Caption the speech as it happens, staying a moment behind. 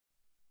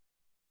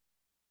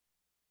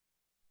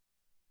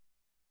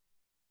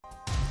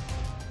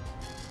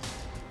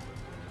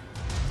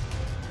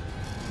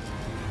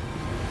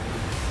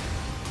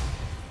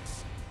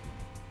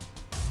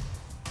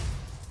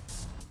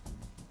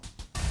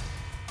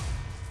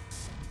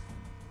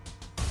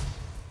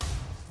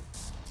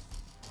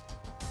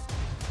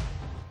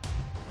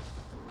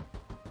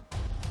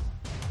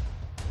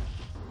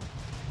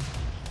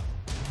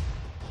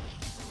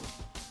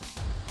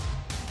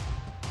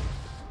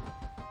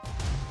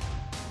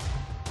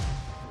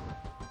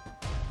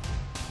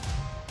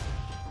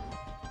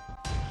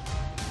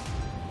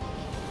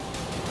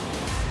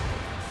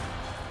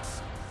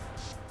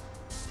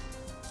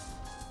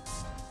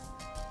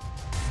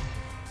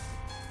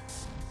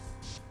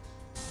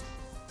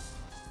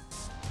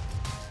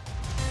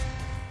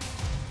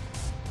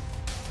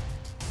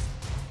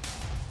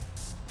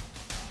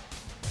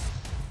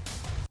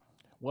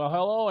Well,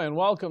 hello and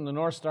welcome to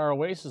North Star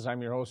Oasis.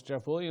 I'm your host,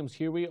 Jeff Williams.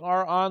 Here we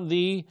are on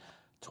the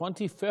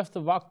 25th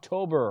of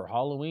October.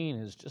 Halloween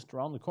is just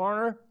around the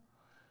corner,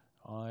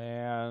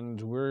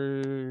 and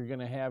we're going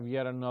to have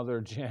yet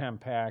another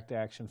jam-packed,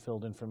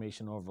 action-filled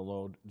information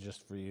overload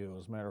just for you.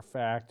 As a matter of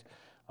fact,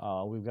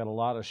 we've got a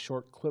lot of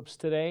short clips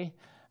today,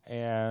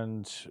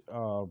 and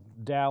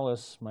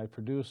Dallas, my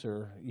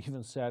producer,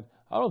 even said,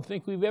 I don't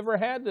think we've ever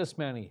had this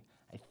many.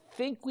 I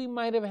think we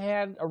might have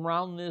had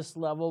around this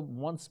level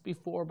once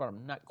before, but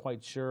I'm not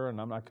quite sure, and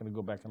I'm not going to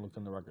go back and look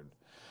on the record.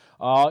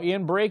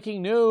 In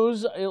breaking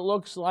news, it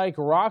looks like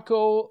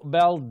Rocco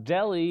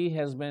Baldelli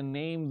has been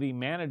named the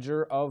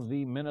manager of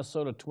the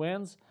Minnesota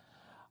Twins.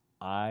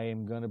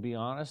 I'm going to be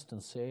honest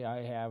and say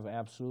I have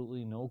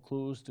absolutely no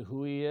clues to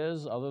who he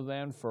is, other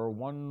than for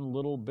one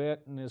little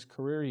bit in his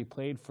career, he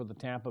played for the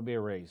Tampa Bay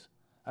Rays.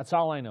 That's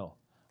all I know.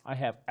 I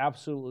have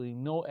absolutely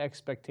no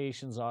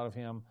expectations out of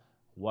him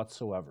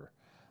whatsoever.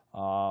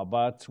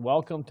 But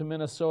welcome to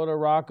Minnesota,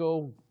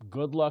 Rocco.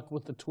 Good luck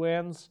with the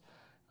Twins.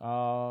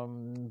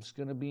 It's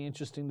going to be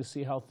interesting to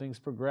see how things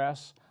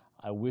progress.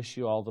 I wish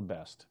you all the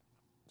best.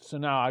 So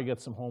now I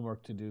get some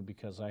homework to do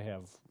because I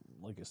have,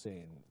 like I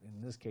say,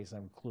 in this case,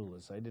 I'm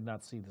clueless. I did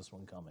not see this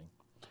one coming.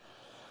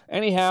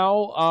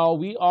 Anyhow,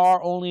 we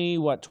are only,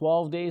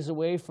 12 days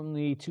away from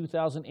the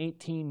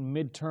 2018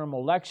 midterm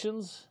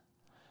elections,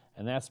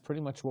 and that's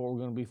pretty much what we're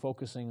going to be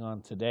focusing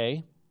on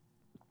today.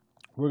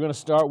 We're going to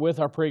start with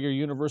our Prager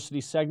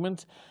University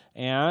segment,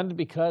 and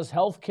because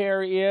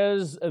healthcare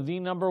is the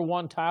number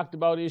one talked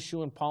about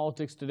issue in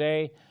politics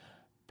today,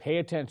 pay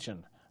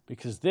attention,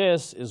 because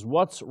this is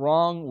what's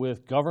wrong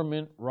with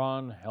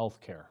government-run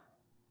healthcare.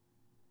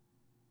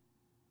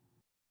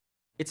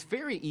 It's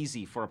very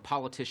easy for a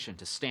politician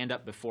to stand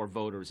up before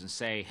voters and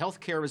say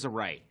healthcare is a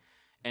right,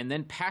 and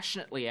then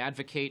passionately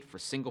advocate for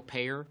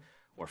single-payer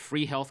or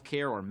free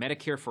healthcare or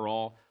Medicare for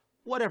all,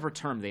 whatever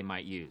term they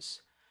might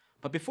use.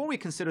 But before we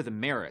consider the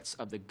merits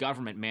of the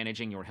government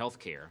managing your health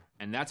care,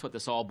 and that's what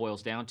this all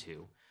boils down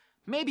to,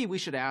 maybe we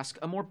should ask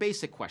a more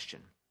basic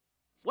question.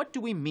 What do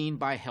we mean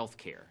by health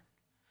care?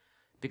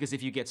 Because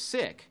if you get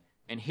sick,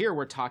 and here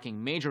we're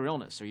talking major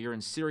illness or you're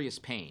in serious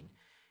pain,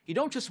 you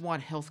don't just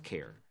want health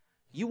care,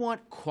 you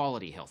want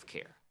quality health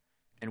care.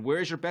 And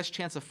where is your best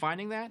chance of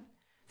finding that?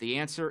 The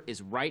answer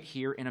is right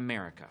here in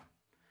America.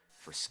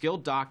 For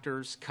skilled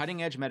doctors,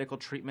 cutting-edge medical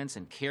treatments,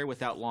 and care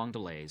without long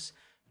delays,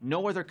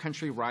 no other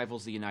country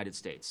rivals the United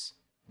States.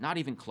 Not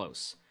even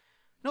close.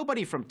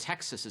 Nobody from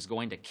Texas is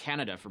going to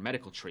Canada for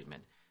medical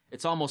treatment.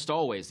 It's almost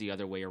always the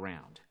other way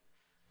around.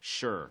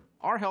 Sure,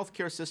 our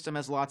healthcare system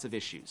has lots of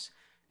issues,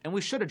 and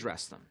we should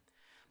address them.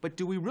 But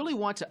do we really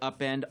want to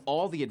upend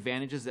all the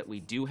advantages that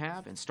we do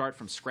have and start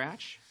from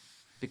scratch?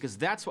 Because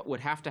that's what would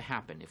have to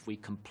happen if we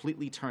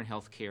completely turn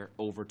healthcare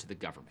over to the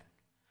government.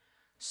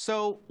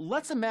 So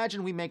let's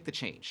imagine we make the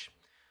change.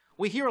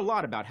 We hear a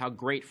lot about how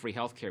great free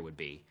healthcare would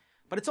be,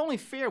 but it's only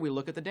fair we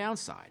look at the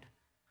downside.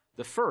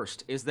 The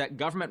first is that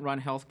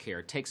government-run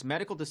healthcare takes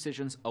medical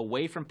decisions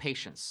away from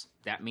patients,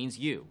 that means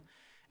you,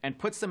 and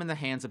puts them in the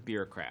hands of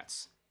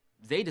bureaucrats.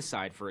 They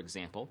decide, for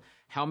example,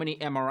 how many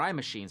MRI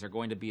machines are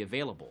going to be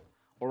available,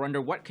 or under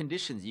what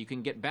conditions you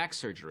can get back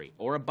surgery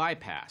or a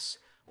bypass,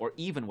 or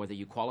even whether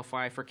you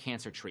qualify for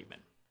cancer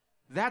treatment.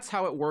 That's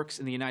how it works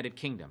in the United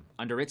Kingdom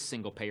under its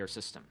single-payer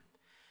system.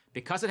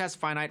 Because it has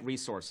finite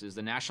resources,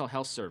 the National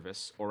Health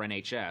Service, or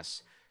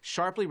NHS,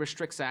 sharply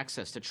restricts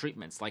access to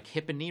treatments like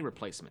hip and knee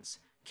replacements,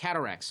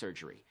 cataract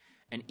surgery,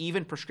 and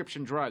even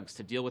prescription drugs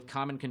to deal with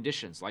common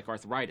conditions like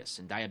arthritis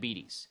and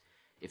diabetes.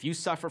 If you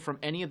suffer from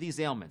any of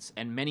these ailments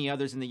and many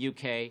others in the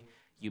UK,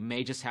 you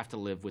may just have to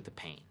live with the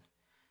pain.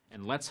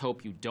 And let's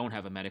hope you don't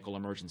have a medical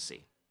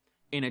emergency.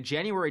 In a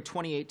January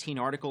 2018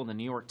 article in the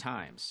New York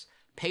Times,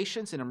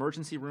 patients in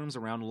emergency rooms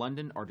around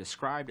London are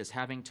described as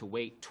having to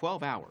wait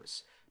 12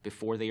 hours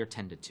before they are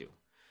tended to.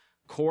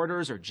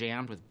 Corridors are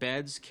jammed with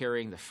beds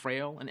carrying the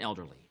frail and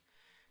elderly.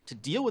 To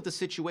deal with the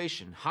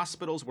situation,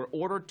 hospitals were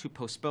ordered to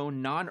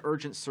postpone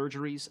non-urgent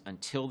surgeries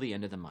until the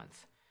end of the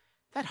month.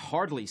 That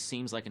hardly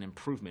seems like an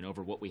improvement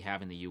over what we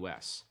have in the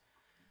US.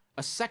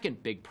 A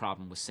second big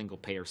problem with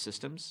single-payer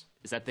systems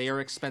is that they are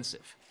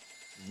expensive,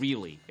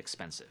 really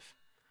expensive.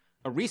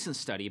 A recent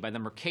study by the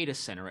Mercatus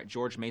Center at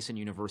George Mason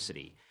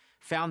University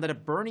found that a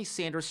Bernie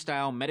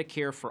Sanders-style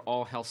Medicare for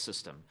All health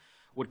system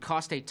would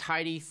cost a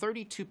tidy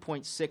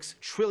 $32.6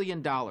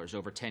 trillion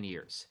over 10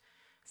 years.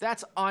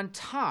 That's on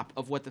top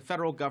of what the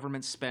federal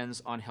government spends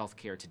on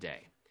healthcare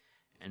today.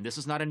 And this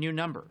is not a new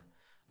number.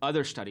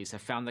 Other studies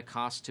have found the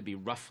cost to be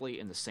roughly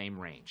in the same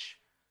range.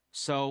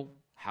 So,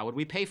 how would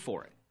we pay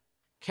for it?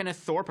 Kenneth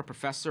Thorpe, a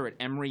professor at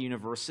Emory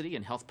University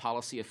and health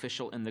policy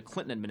official in the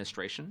Clinton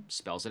administration,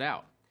 spells it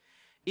out.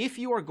 If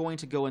you are going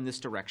to go in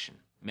this direction,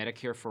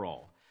 Medicare for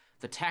all,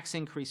 the tax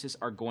increases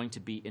are going to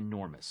be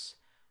enormous.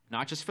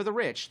 Not just for the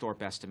rich,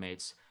 Thorpe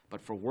estimates,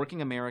 but for working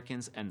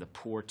Americans and the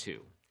poor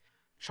too.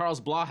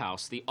 Charles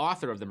Blahous, the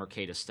author of the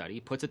Mercatus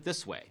study, puts it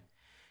this way.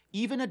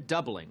 Even a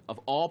doubling of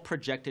all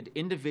projected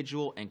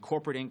individual and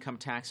corporate income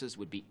taxes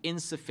would be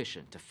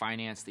insufficient to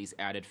finance these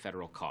added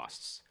federal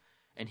costs.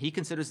 and he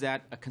considers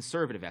that a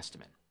conservative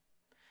estimate.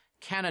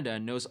 Canada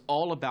knows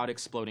all about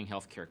exploding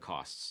healthcare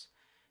costs.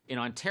 In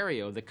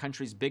Ontario, the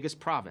country's biggest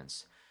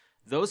province,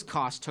 those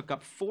costs took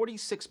up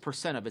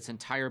 46% of its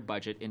entire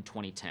budget in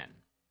 2010.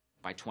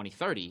 By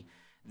 2030,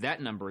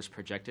 that number is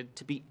projected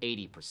to be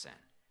 80%.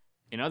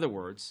 In other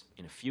words,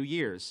 in a few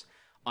years,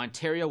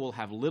 Ontario will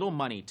have little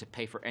money to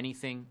pay for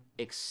anything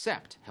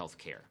except health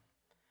care.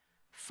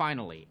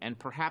 Finally, and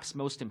perhaps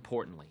most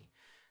importantly,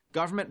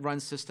 government-run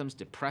systems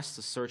depress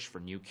the search for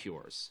new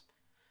cures.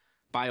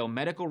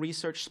 Biomedical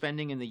research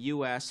spending in the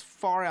U.S.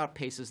 far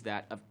outpaces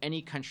that of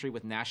any country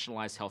with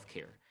nationalized health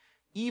care,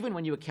 even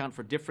when you account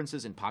for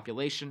differences in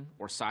population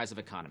or size of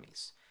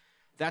economies.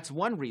 That's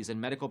one reason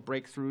medical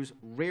breakthroughs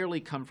rarely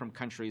come from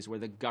countries where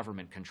the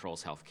government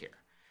controls health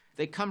care.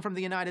 They come from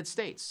the United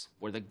States,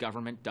 where the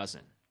government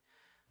doesn't.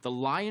 The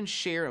lion's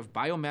share of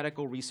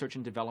biomedical research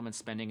and development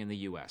spending in the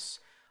U.S.,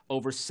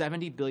 over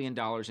 $70 billion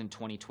in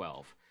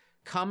 2012,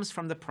 comes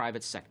from the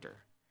private sector.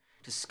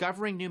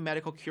 Discovering new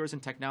medical cures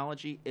and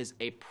technology is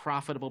a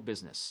profitable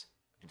business,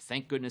 and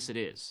thank goodness it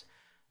is.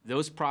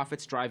 Those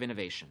profits drive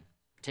innovation.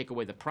 Take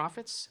away the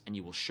profits, and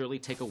you will surely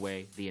take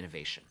away the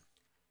innovation.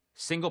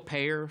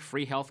 Single-payer,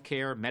 free health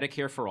care,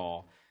 Medicare for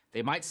all,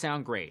 they might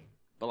sound great,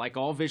 but like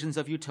all visions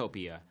of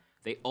utopia,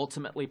 they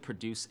ultimately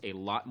produce a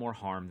lot more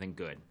harm than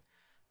good.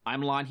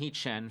 I'm Lan-Hee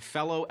Chen,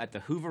 fellow at the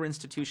Hoover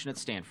Institution at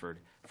Stanford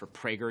for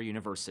Prager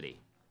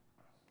University.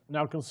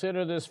 Now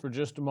consider this for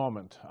just a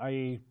moment.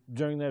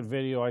 During that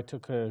video, I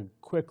took a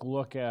quick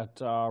look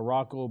at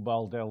Rocco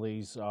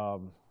Baldelli's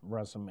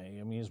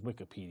resume, his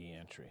Wikipedia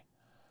entry.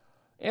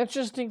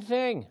 Interesting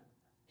thing,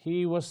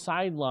 he was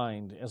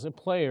sidelined as a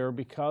player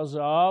because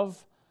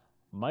of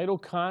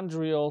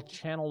mitochondrial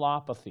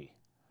channelopathy.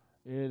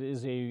 It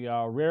is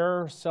a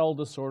rare cell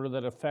disorder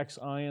that affects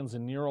ions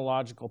in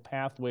neurological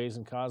pathways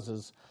and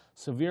causes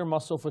severe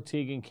muscle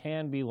fatigue and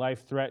can be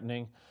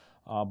life-threatening.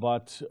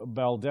 But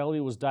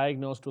Baldelli was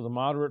diagnosed with a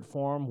moderate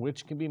form,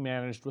 which can be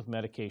managed with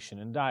medication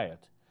and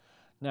diet.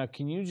 Now,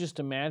 can you just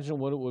imagine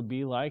what it would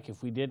be like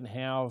if we didn't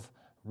have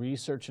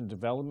research and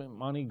development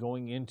money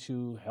going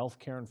into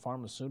healthcare and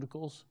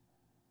pharmaceuticals?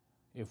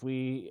 If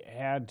we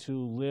had to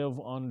live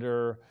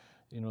under,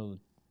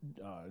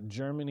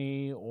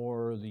 Germany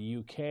or the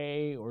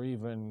UK or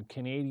even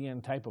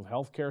Canadian type of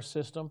healthcare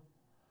system?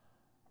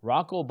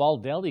 Rocco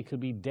Baldelli could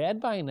be dead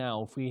by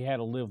now if we had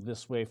to live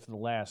this way for the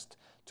last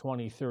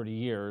 20, 30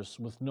 years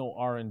with no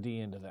R&D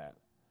into that.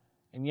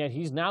 And yet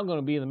he's now going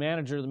to be the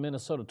manager of the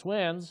Minnesota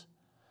Twins,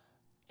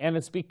 and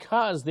it's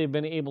because they've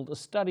been able to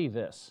study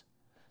this.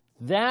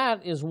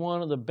 That is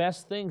one of the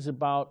best things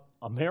about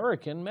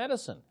American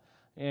medicine.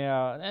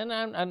 And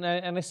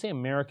I say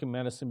American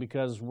medicine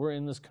because we're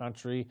in this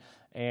country,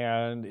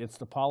 and it's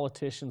the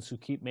politicians who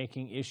keep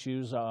making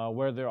issues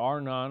where there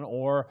are none,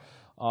 or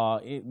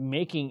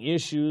making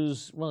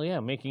issues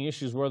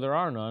where there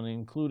are none,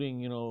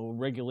 including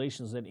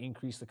regulations that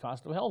increase the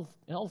cost of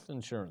health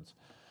insurance.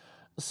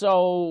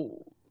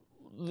 So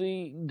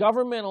the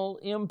governmental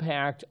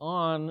impact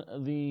on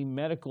the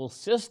medical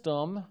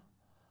system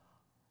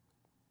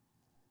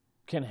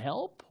can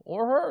help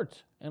or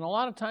hurt, and a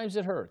lot of times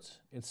it hurts.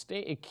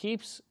 It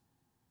keeps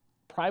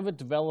private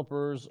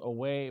developers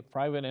away,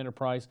 private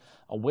enterprise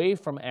away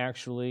from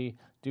actually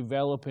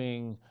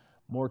developing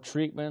more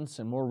treatments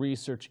and more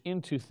research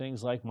into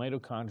things like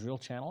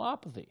mitochondrial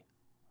channelopathy.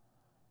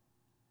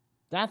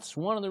 That's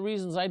one of the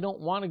reasons I don't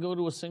want to go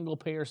to a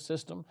single-payer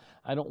system.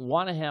 I don't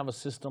want to have a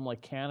system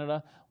like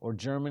Canada or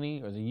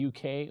Germany or the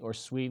UK or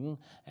Sweden.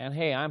 And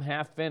hey, I'm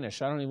half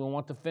Finnish. I don't even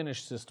want the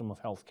Finnish system of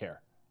health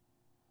care.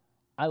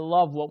 I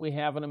love what we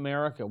have in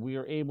America. We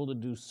are able to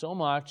do so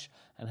much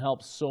and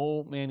help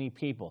so many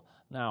people.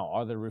 Now,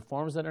 are there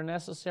reforms that are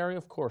necessary?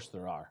 Of course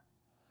there are.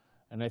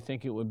 And I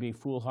think it would be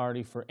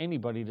foolhardy for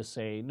anybody to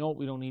say, no,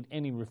 we don't need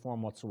any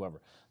reform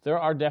whatsoever. There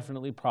are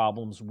definitely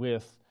problems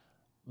with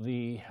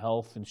the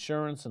health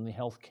insurance and the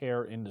health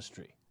care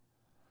industry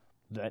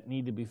that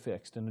need to be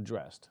fixed and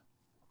addressed.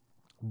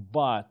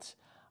 But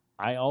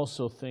I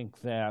also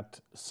think that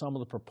some of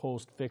the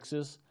proposed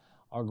fixes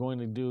are going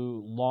to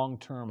do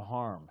long-term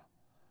harm,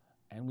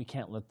 and we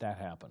can't let that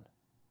happen.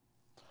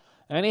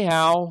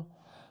 Anyhow,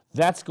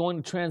 that's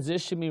going to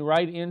transition me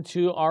right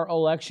into our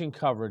election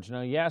coverage.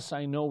 Now, yes,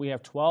 I know we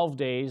have 12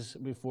 days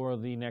before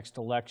the next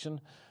election,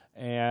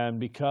 and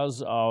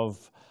because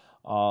of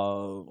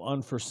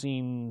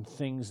unforeseen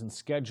things in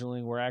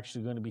scheduling, we're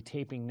actually going to be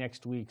taping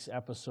next week's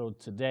episode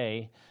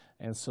today.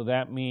 And so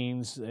that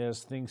means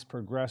as things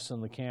progress in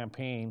the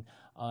campaign,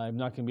 I'm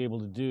not going to be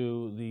able to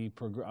do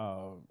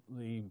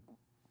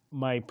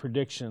my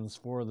predictions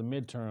for the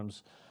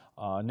midterms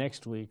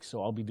next week,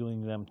 so I'll be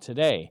doing them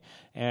today.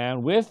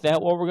 And with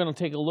that, what we're going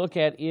to take a look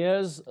at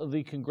is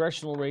the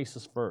congressional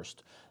races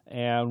first.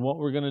 And what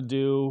we're going to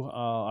do,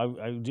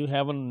 I do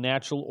have a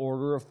natural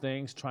order of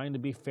things, trying to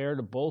be fair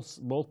to both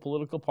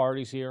political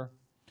parties here,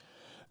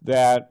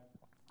 that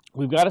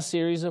we've got a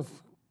series of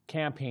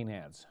campaign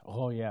ads.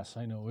 Oh, yes,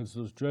 I know. It's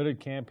those dreaded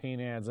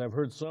campaign ads. I've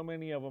heard so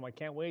many of them. I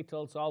can't wait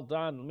till it's all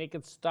done. Make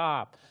it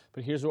stop.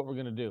 But here's what we're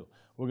going to do.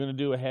 We're going to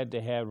do a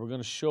head-to-head. We're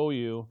going to show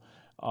you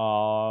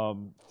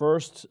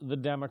first the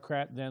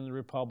Democrat, then the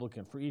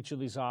Republican for each of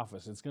these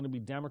offices. It's going to be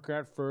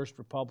Democrat first,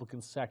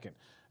 Republican second.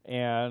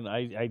 And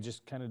I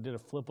just kind of did a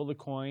flip of the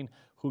coin,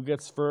 who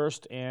gets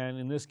first, and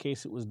in this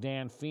case it was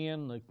Dan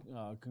Feehan, the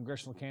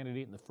congressional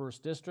candidate in the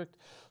 1st District.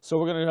 So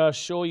we're going to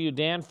show you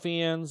Dan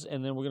Feehan's,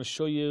 and then we're going to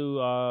show you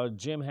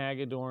Jim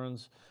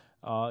Hagedorn's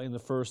in the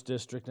 1st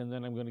District, and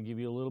then I'm going to give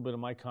you a little bit of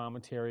my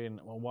commentary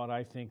and what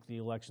I think the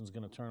election's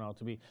going to turn out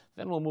to be.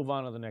 Then we'll move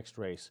on to the next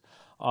race.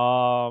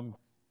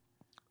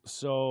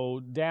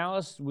 So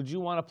Dallas, would you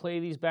want to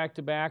play these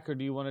back-to-back, or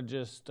do you want to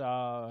just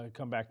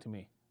come back to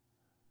me?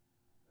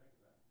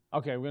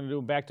 Okay, we're going to do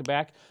them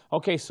back-to-back.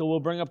 Okay, so we'll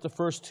bring up the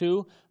first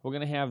two. We're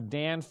going to have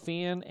Dan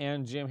Feehan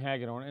and Jim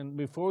Hagedorn. And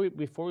before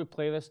we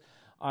play this,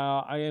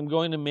 I am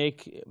going to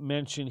make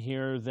mention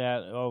here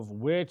that of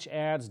which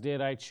ads did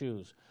I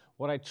choose.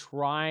 What I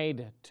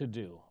tried to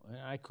do,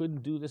 I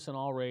couldn't do this in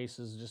all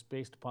races just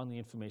based upon the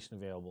information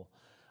available.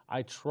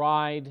 I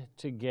tried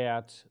to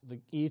get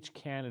each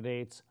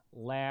candidate's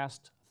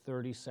last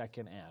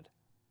 30-second ad.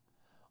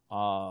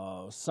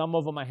 Some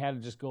of them I had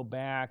to just go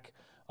back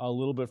a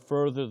little bit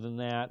further than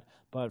that,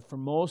 but for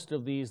most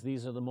of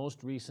these are the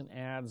most recent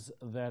ads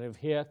that have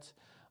hit.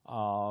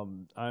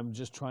 I'm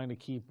just trying to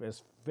keep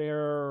as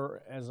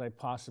fair as I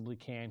possibly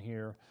can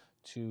here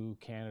to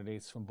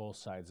candidates from both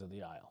sides of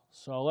the aisle.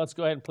 So let's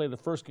go ahead and play the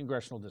 1st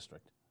Congressional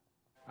District.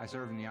 I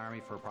served in the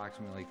Army for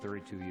approximately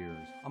 32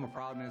 years. I'm a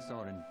proud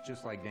Minnesotan,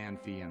 just like Dan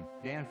Feehan.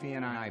 Dan Feehan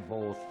and I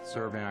both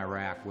served in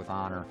Iraq with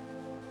honor.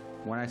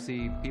 When I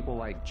see people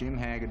like Jim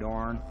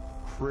Hagedorn,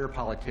 career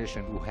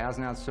politician who has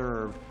not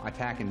served,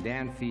 attacking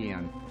Dan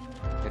Feehan,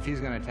 if he's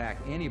going to attack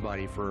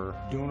anybody for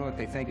doing what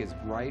they think is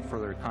right for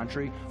their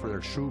country, for their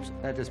troops,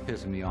 that just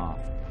pisses me off.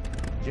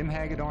 Jim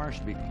Hagedorn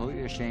should be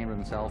completely ashamed of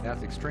himself.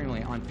 That's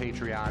extremely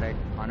unpatriotic,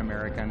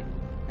 un-American,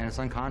 and it's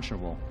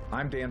unconscionable.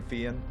 I'm Dan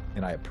Feehan,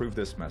 and I approve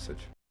this message.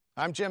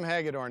 I'm Jim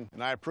Hagedorn,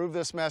 and I approve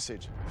this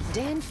message.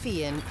 Dan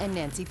Feehan and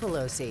Nancy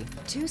Pelosi,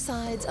 two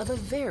sides of a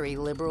very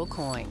liberal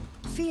coin.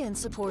 Feehan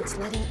supports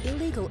letting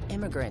illegal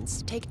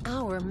immigrants take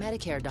our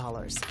Medicare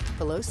dollars.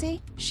 Pelosi,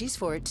 she's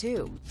for it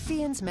too.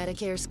 Feehan's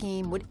Medicare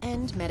scheme would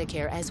end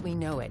Medicare as we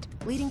know it,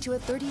 leading to a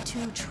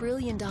 $32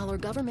 trillion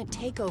government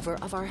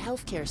takeover of our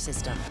healthcare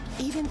system,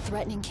 even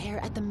threatening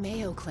care at the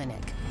Mayo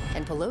Clinic.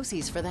 And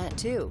Pelosi's for that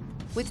too.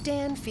 With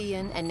Dan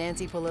Feehan and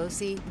Nancy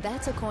Pelosi,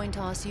 that's a coin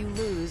toss you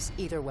lose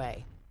either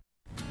way.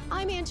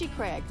 I'm Angie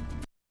Craig.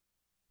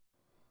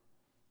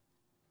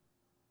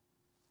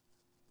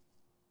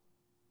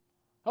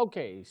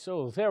 Okay,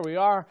 so there we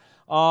are.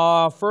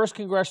 1st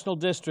Congressional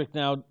District.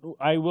 Now,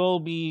 I will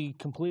be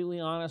completely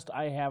honest.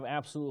 I have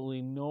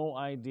absolutely no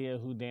idea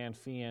who Dan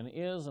Feehan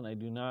is, and I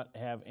do not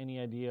have any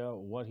idea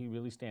what he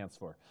really stands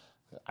for.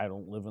 I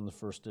don't live in the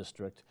 1st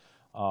District.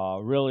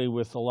 Really,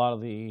 with a lot of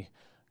the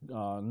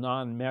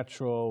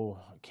non-metro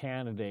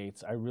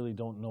candidates, I really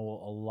don't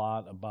know a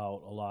lot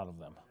about a lot of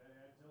them.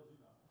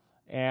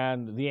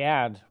 And the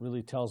ad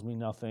really tells me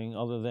nothing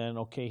other than,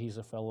 okay, he's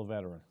a fellow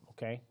veteran.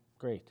 Okay,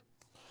 great.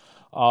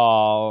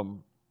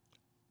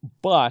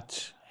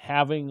 But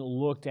having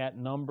looked at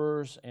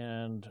numbers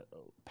and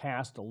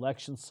past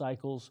election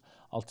cycles,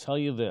 I'll tell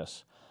you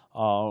this.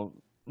 And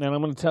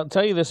I'm going to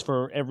tell you this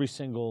for every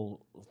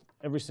single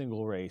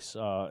race,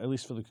 at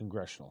least for the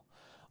congressional.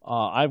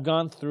 I've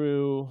gone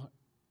through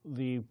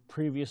the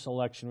previous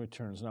election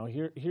returns. Now,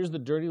 here's the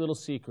dirty little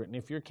secret. And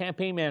if you're a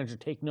campaign manager,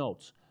 take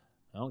notes.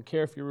 I don't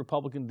care if you're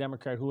Republican,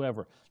 Democrat,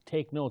 whoever.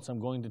 Take notes. I'm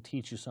going to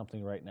teach you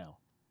something right now.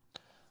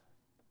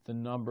 The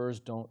numbers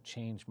don't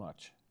change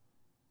much.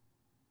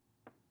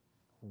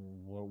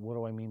 What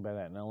do I mean by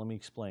that? Now let me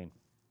explain.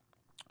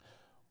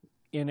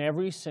 In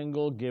every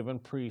single given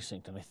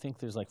precinct, and I think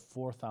there's like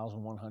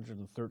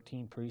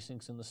 4,113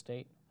 precincts in the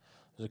state,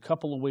 there's a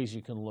couple of ways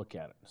you can look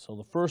at it. So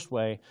the first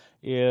way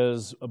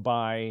is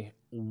by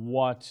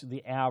what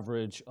the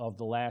average of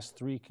the last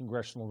 3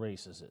 congressional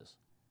races is.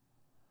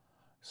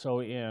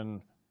 So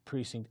in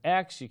Precinct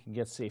X, you can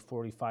get, say,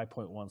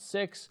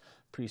 45.16.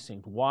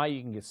 Precinct Y,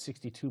 you can get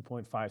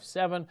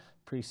 62.57.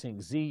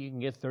 Precinct Z, you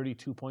can get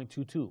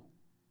 32.22.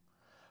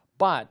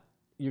 But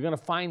you're going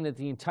to find that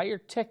the entire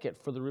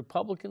ticket for the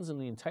Republicans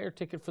and the entire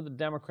ticket for the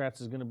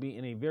Democrats is going to be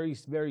in a very,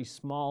 very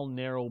small,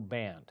 narrow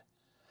band.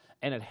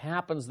 And it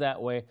happens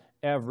that way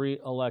every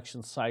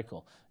election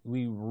cycle.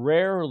 We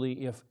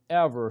rarely, if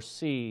ever,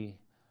 see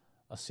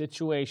a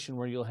situation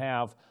where you'll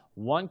have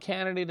one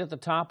candidate at the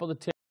top of the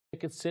ticket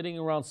sitting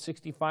around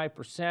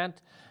 65%,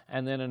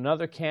 and then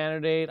another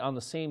candidate on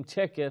the same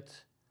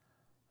ticket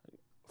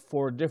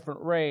for a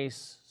different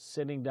race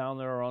sitting down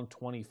there around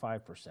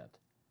 25%.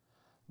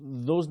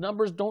 Those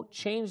numbers don't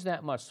change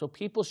that much, so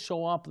people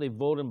show up, they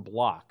vote in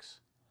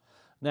blocks.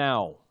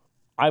 Now,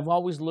 I've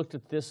always looked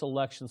at this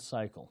election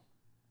cycle,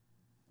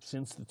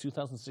 since the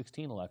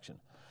 2016 election,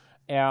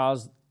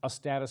 as a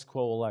status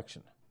quo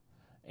election.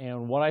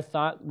 And what I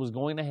thought was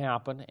going to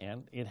happen,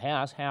 and it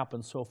has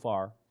happened so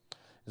far,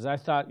 is I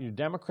thought the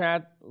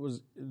Democrat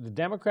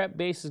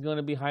base is going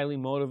to be highly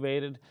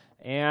motivated,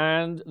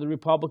 and the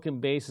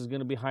Republican base is going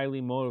to be highly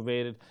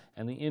motivated,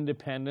 and the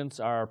independents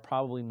are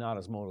probably not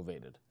as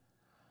motivated.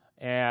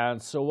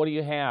 And so what do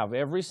you have?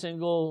 Every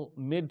single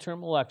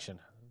midterm election,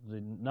 the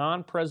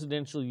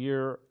non-presidential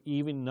year,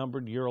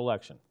 even-numbered year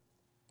election,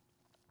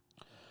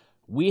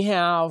 we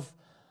have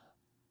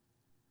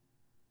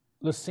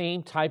the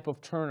same type of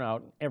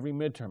turnout in every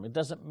midterm. It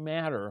doesn't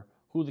matter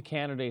who the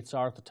candidates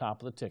are at the top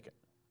of the ticket.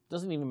 It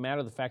doesn't even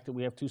matter the fact that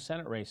we have 2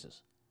 Senate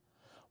races.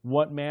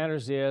 What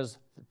matters is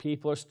that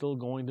people are still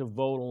going to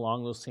vote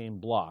along those same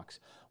blocks,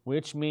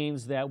 which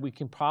means that we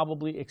can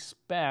probably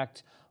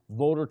expect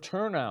voter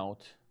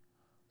turnout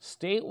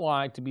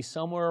statewide to be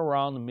somewhere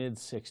around the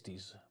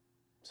mid-60s,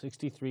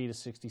 63 to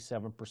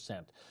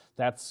 67%.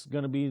 That's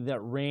going to be that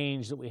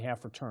range that we have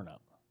for turnout.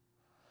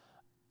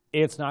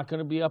 It's not going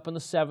to be up in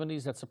the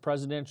 70s. That's a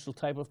presidential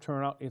type of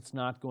turnout. It's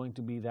not going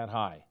to be that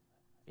high.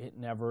 It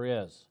never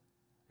is.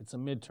 It's a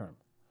midterm.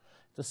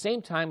 At the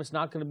same time, it's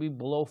not going to be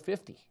below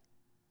 50.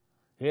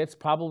 It's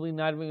probably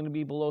not even going to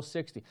be below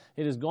 60.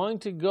 It is going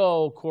to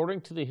go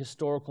according to the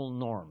historical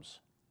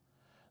norms,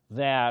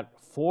 that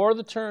for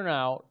the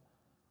turnout,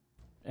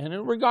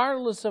 and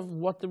regardless of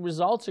what the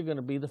results are going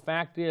to be, the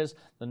fact is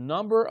the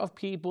number of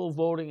people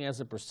voting as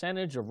a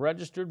percentage of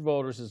registered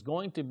voters is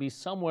going to be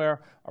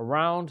somewhere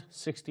around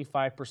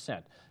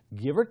 65%.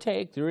 Give or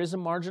take, there is a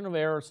margin of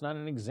error. It's not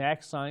an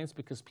exact science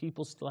because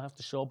people still have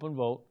to show up and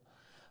vote.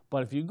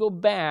 But if you go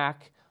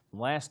back the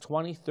last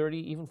 20,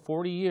 30, even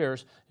 40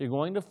 years, you're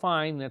going to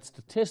find that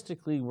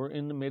statistically we're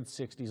in the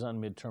mid-60s on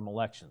midterm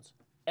elections.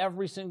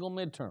 Every single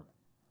midterm.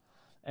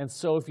 And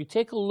so if you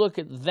take a look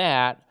at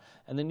that,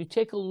 and then you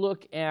take a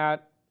look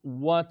at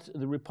what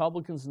the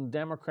Republicans and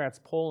Democrats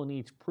poll in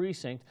each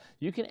precinct,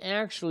 you can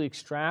actually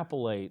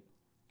extrapolate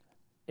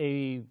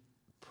a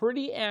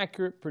pretty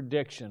accurate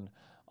prediction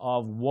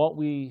of what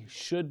we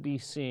should be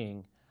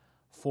seeing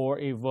for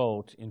a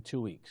vote in 2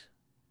 weeks.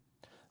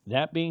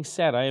 That being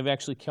said, I have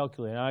actually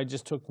calculated. I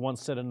just took one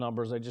set of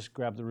numbers. I just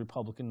grabbed the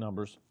Republican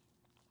numbers.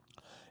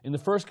 In the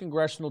 1st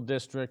Congressional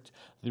District,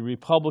 the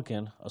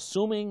Republican,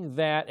 assuming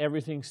that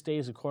everything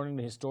stays according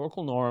to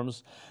historical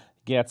norms,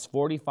 gets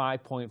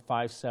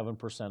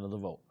 45.57% of the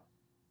vote.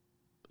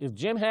 If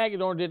Jim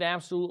Hagedorn did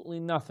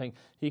absolutely nothing,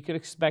 he could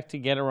expect to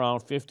get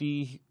around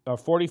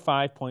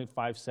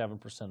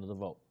 45.57% of the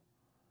vote.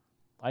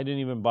 I didn't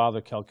even bother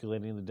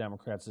calculating the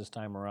Democrats this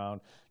time around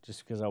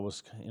just because I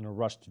was in a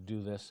rush to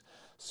do this.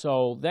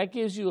 So that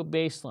gives you a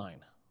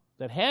baseline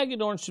that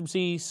Hagedorn should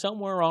see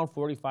somewhere around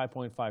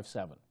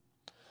 45.57.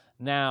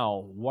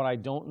 Now, what I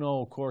don't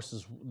know, of course,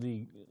 is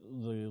the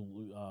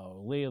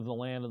lay of the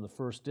land in the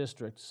 1st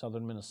District,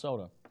 southern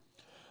Minnesota.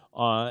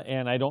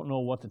 And I don't know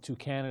what the 2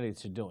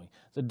 candidates are doing.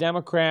 The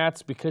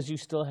Democrats, because you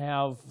still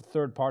have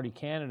third-party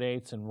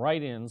candidates and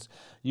write-ins,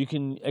 you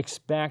can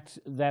expect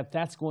that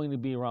that's going to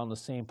be around the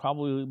same,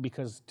 probably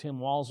because Tim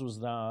Walz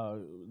was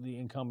the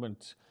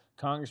incumbent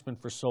congressman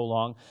for so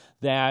long,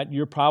 that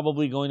you're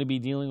probably going to be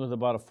dealing with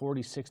about a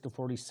 46 to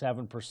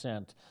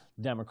 47%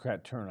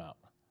 Democrat turnout,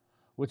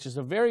 which is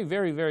a very,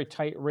 very, very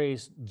tight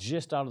race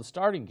just out of the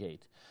starting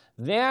gate.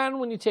 Then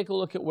when you take a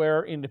look at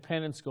where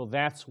independents go,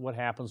 that's what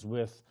happens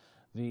with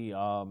the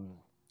how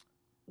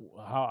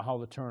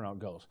the turnout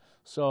goes.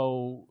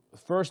 So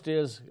first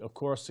is, of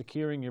course,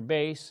 securing your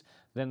base.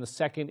 Then the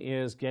second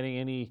is getting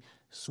any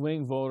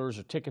swing voters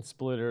or ticket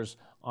splitters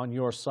on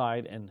your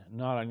side and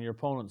not on your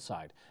opponent's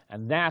side.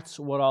 And that's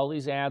what all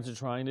these ads are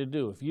trying to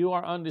do. If you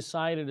are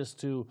undecided as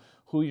to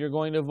who you're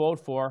going to vote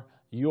for,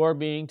 you're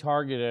being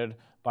targeted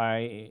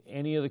by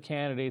any of the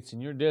candidates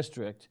in your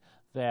district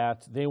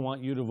that they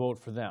want you to vote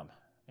for them.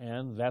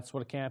 And that's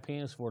what a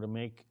campaign is for, to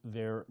make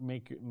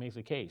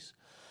the case.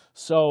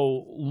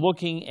 So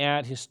looking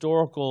at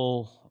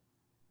historical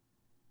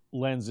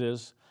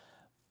lenses,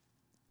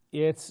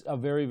 it's a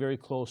very, very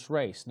close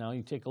race. Now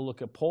you take a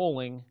look at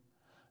polling,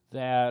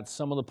 that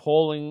some of the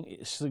polling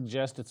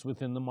suggests it's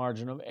within the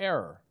margin of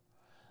error.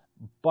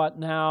 But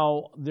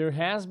now there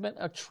has been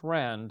a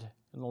trend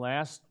in the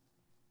last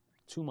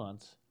 2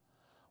 months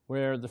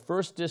where the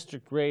 1st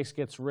District race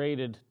gets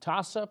rated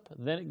toss-up,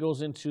 then it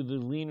goes into the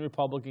lean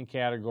Republican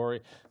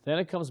category, then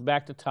it comes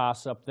back to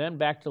toss-up, then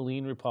back to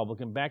lean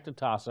Republican, back to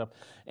toss-up.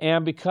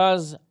 And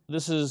because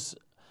this is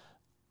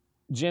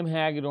Jim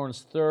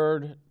Hagedorn's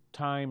 3rd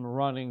time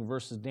running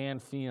versus Dan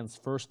Feehan's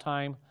 1st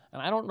time,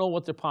 and I don't know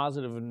what the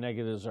positive and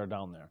negatives are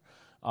down there.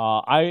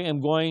 I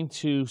am going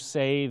to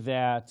say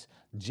that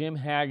Jim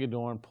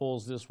Hagedorn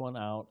pulls this one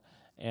out,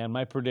 and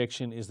my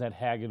prediction is that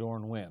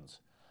Hagedorn wins.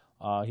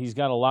 He's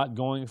got a lot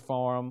going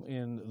for him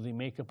in the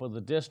makeup of the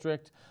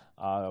district,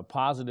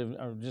 positive,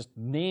 or just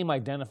name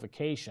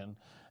identification,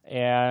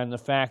 and the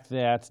fact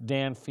that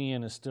Dan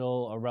Feehan is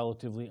still a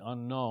relatively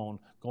unknown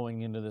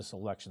going into this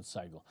election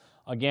cycle.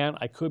 Again,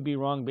 I could be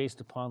wrong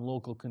based upon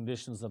local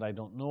conditions that I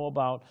don't know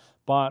about,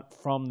 but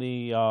from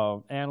the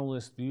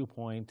analyst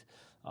viewpoint,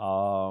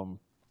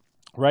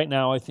 right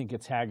now I think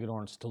it's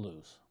Hagedorn's to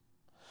lose.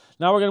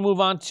 Now we're going to move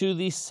on to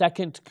the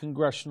 2nd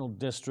Congressional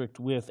District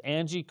with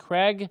Angie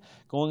Craig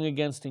going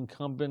against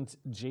incumbent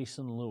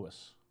Jason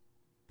Lewis.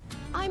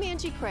 I'm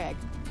Angie Craig,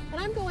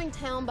 and I'm going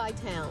town by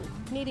town,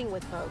 meeting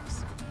with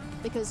folks,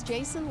 because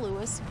Jason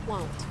Lewis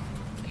won't.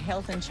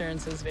 Health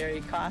insurance is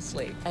very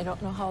costly. I don't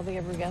know how they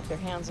ever got their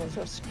hands on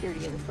Social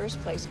Security in the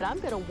first place, but I'm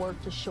going to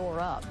work to shore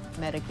up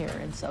Medicare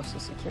and Social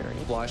Security.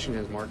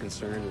 Washington is more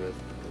concerned with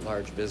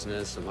large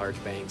business and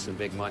large banks and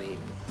big money.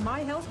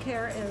 My health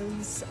care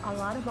is a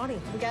lot of money.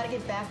 We got to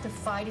get back to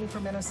fighting for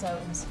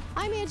Minnesotans.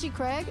 I'm Angie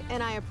Craig,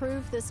 and I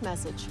approve this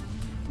message.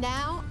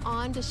 Now,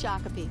 on to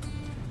Shakopee.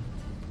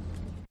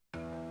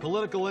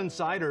 Political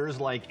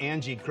insiders like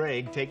Angie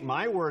Craig take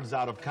my words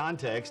out of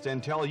context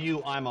and tell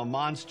you I'm a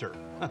monster.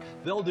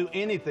 They'll do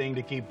anything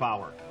to keep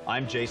power.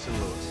 I'm Jason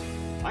Lewis.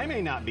 I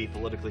may not be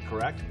politically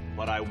correct,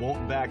 but I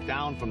won't back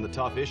down from the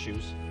tough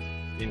issues.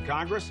 In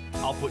Congress,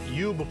 I'll put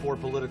you before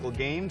political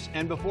games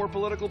and before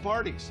political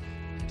parties.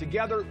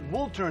 Together,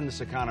 we'll turn this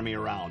economy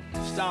around,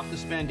 stop the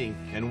spending,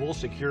 and we'll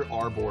secure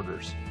our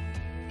borders.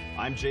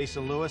 I'm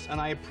Jason Lewis, and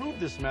I approve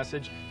this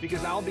message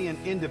because I'll be an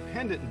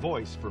independent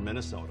voice for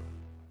Minnesota.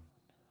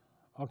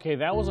 Okay,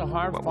 that was a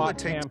hard-fought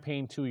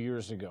campaign 2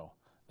 years ago.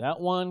 That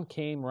one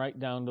came right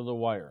down to the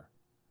wire.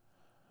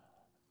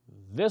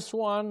 This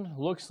one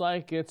looks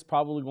like it's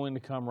probably going to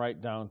come right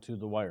down to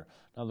the wire.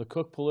 Now, the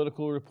Cook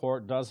Political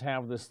Report does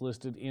have this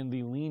listed in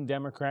the lean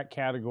Democrat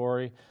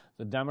category.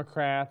 The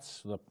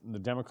Democrats, the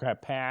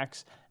Democrat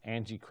PACs,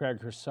 Angie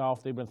Craig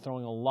herself, they've been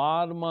throwing a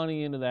lot of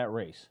money into that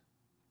race.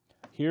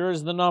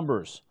 Here's the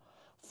numbers.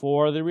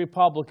 For the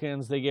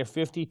Republicans, they get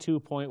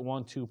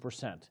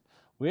 52.12%.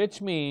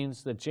 Which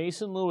means that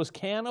Jason Lewis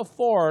can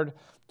afford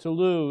to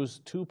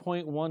lose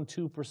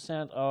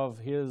 2.12% of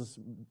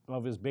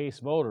his base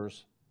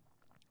voters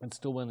and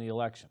still win the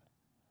election.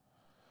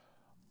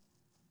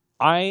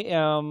 I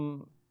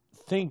am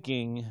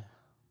thinking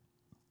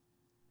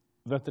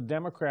that the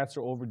Democrats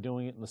are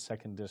overdoing it in the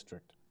 2nd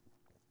district.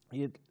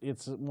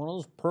 It's one of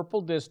those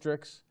purple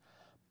districts,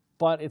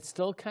 but it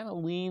still kind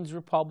of leans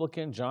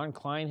Republican. John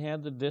Klein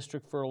had the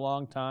district for a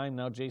long time.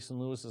 Now Jason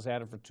Lewis has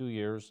had it for 2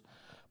 years.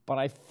 But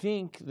I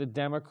think the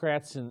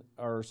Democrats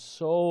are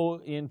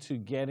so into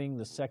getting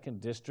the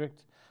 2nd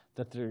district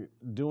that they're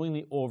doing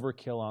the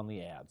overkill on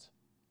the ads.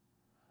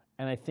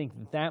 And I think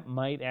that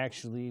might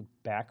actually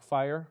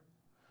backfire.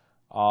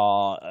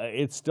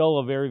 It's still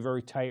a very,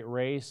 very tight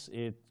race.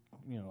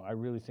 I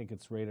really think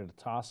it's rated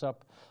a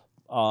toss-up.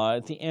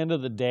 At the end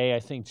of the day, I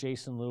think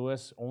Jason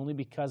Lewis, only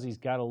because he's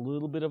got a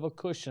little bit of a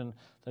cushion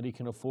that he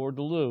can afford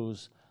to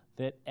lose,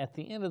 that at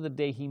the end of the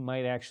day, he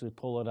might actually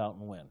pull it out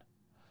and win.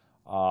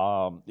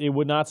 It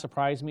would not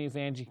surprise me if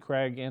Angie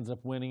Craig ends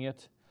up winning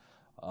it,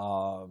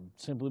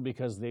 simply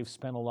because they've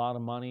spent a lot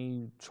of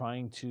money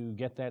trying to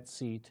get that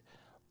seat.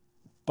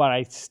 But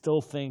I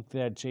still think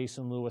that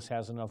Jason Lewis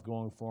has enough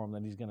going for him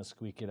that he's going to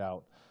squeak it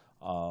out.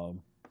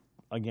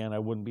 Again, I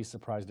wouldn't be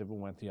surprised if it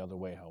went the other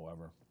way,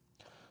 however.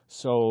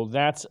 So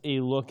that's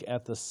a look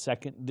at the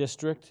 2nd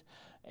district.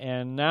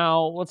 And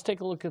now let's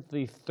take a look at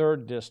the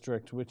 3rd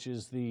district, which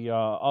is the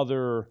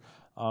other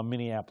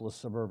Minneapolis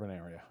suburban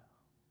area.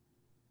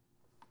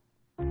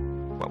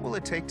 What will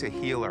it take to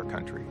heal our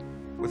country?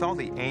 With all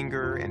the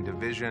anger and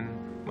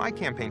division, my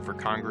campaign for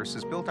Congress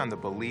is built on the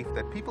belief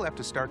that people have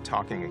to start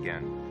talking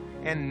again,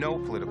 and no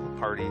political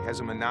party has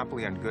a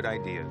monopoly on good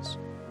ideas.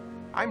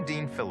 I'm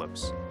Dean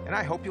Phillips, and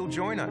I hope you'll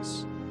join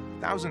us.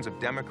 Thousands of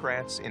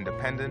Democrats,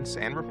 Independents,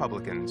 and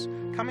Republicans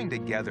coming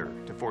together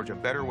to forge a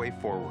better way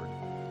forward,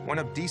 one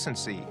of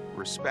decency,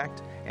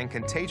 respect, and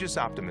contagious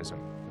optimism.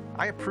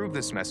 I approve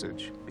this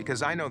message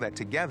because I know that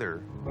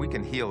together we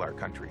can heal our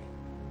country.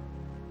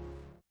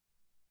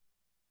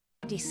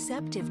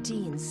 Deceptive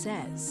Dean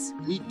says,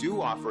 We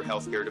do offer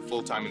health care to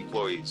full-time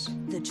employees.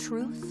 The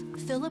truth?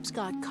 Phillips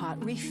got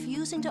caught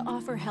refusing to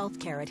offer health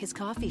care at his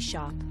coffee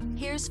shop.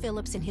 Here's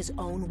Phillips in his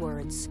own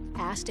words.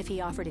 Asked if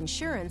he offered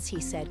insurance, he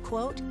said,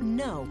 quote,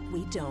 "No,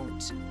 we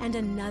don't." And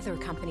another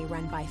company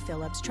run by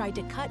Phillips tried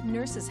to cut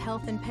nurses'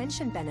 health and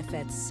pension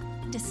benefits.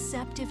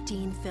 Deceptive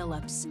Dean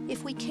Phillips.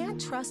 If we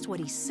can't trust what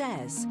he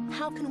says,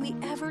 how can we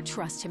ever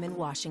trust him in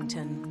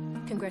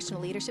Washington?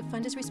 Congressional Leadership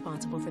Fund is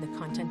responsible for the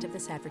content of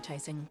this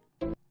advertising.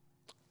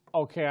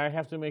 Okay, I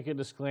have to make a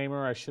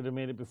disclaimer. I should have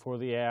made it before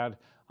the ad.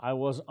 I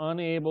was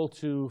unable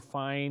to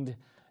find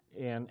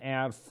an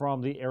ad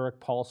from the Erik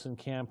Paulsen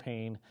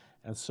campaign,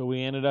 and so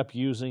we ended up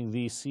using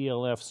the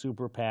CLF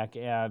Super PAC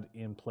ad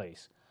in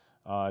place.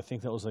 I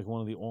think that was like one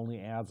of the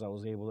only ads I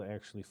was able to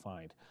actually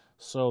find.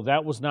 So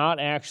that was not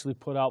actually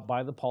put out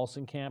by the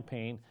Paulsen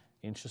campaign,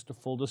 in just a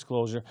full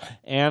disclosure.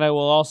 And I will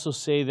also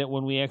say that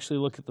when we actually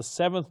look at the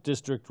 7th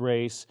district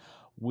race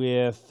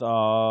with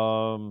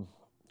Collin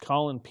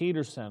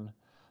Peterson,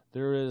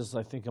 there is,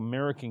 I think,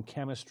 American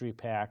Chemistry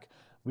PAC.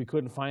 We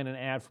couldn't find an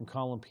ad from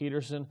Collin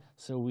Peterson,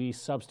 so we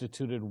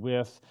substituted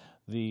with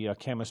the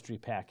Chemistry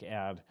PAC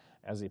ad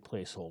as a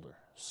placeholder.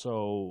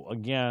 So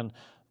again,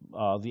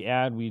 the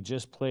ad we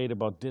just played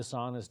about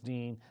Dishonest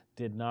Dean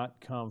did not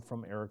come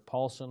from Erik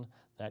Paulsen.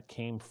 That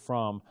came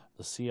from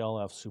the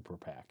CLF Super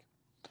PAC.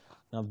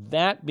 Now,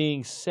 that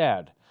being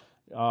said,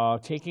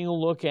 taking a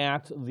look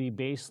at the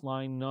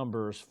baseline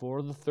numbers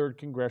for the 3rd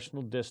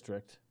Congressional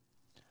District,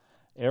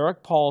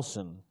 Erik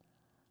Paulsen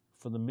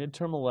for the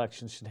midterm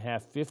election should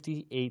have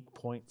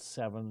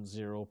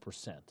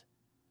 58.70%.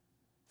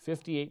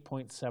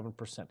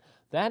 58.7%.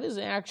 That is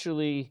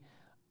actually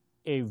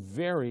a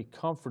very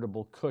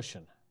comfortable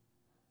cushion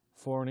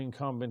for an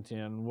incumbent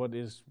in what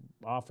is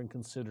often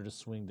considered a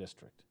swing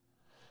district.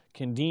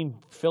 Can Dean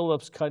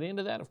Phillips cut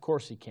into that? Of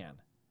course he can.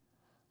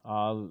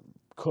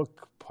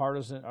 Cook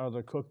partisan, or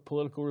the Cook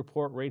Political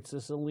Report rates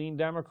this a lean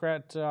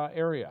Democrat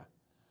area.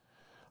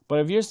 But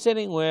if you're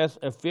sitting with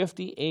a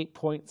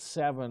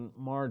 58.7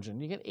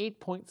 margin, you get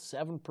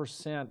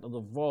 8.7% of the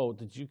vote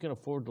that you can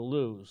afford to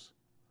lose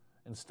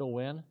and still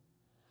win.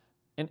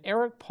 And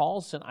Erik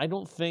Paulsen, I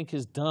don't think,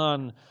 has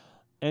done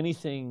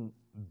anything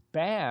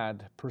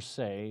bad, per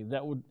se,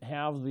 that would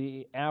have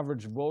the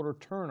average voter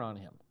turn on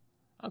him.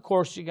 Of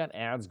course, you got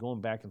ads going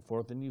back and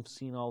forth, and you've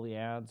seen all the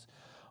ads.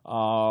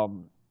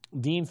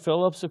 Dean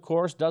Phillips, of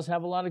course, does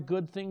have a lot of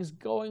good things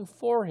going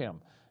for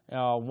him.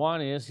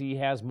 One is he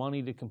has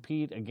money to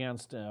compete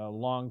against a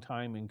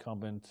longtime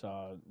incumbent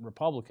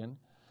Republican,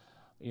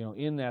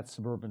 in that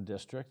suburban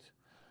district.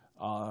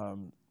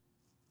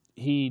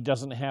 He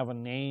doesn't have a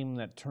name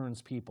that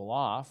turns people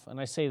off, and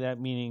I say that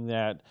meaning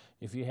that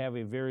if you have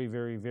a very,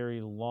 very, very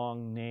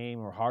long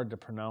name or hard to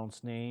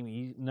pronounce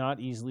name,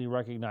 not easily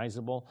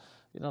recognizable,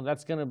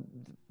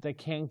 that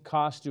can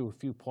cost you a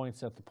few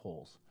points at the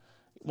polls.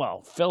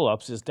 Well,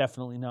 Phillips is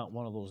definitely not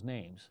one of those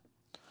names.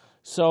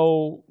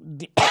 So,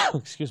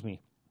 excuse me,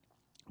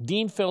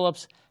 Dean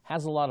Phillips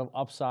has a lot of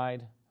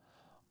upside.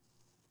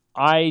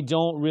 I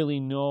don't really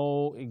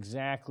know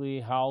exactly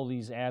how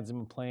these ads have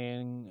been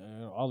playing,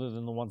 other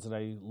than the ones that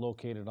I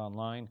located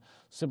online,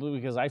 simply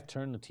because I've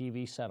turned the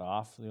TV set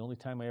off. The only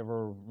time I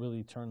ever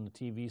really turned the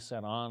TV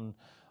set on,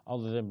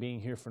 other than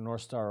being here for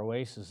North Star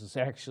Oasis, is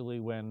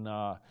actually when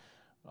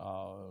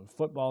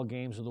football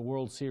games or the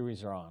World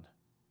Series are on.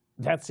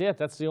 That's it.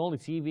 That's the only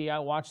TV I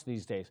watch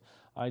these days.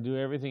 I do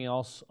everything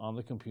else on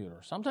the computer.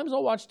 Sometimes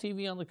I'll watch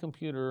TV on the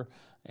computer,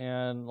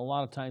 and a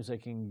lot of times I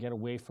can get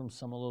away from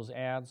some of those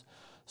ads.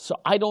 So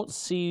I don't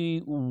see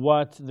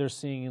what they're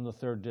seeing in the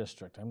 3rd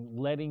District. I'm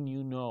letting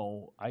you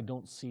know I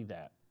don't see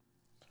that.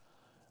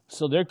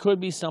 So there could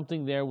be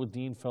something there with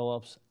Dean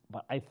Phillips,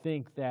 but I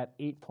think that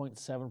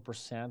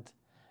 8.7%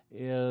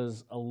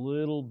 is a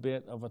little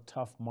bit of a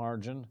tough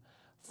margin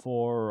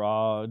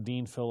for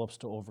Dean Phillips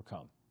to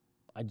overcome.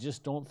 I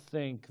just don't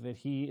think that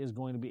he is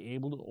going to be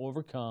able to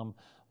overcome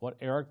what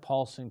Erik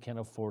Paulsen can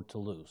afford to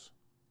lose.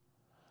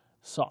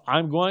 So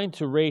I'm going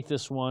to rate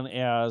this one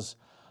as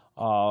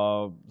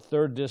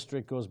 3rd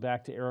District goes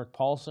back to Erik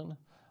Paulsen.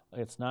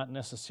 It's not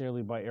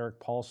necessarily by Erik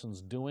Paulsen's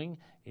doing.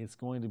 It's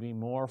going to be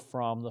more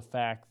from the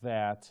fact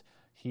that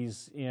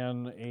he's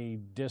in a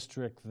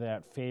district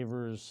that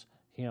favors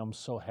him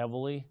so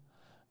heavily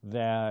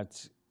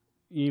that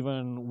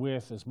even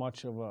with as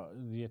much of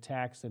the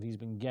attacks that he's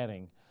been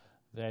getting,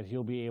 that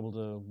he'll be able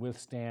to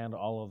withstand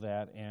all of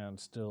that and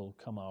still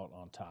come out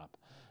on top.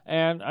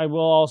 And I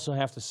will also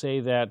have to say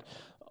that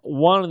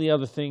one of the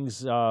other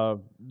things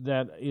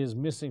that is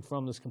missing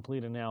from this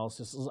complete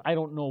analysis is I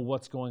don't know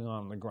what's going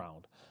on the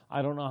ground.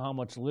 I don't know how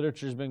much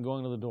literature has been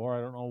going to the door.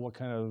 I don't know what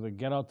kind of the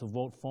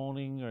get-out-the-vote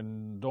phoning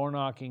and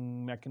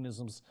door-knocking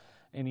mechanisms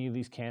any of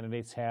these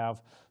candidates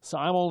have. So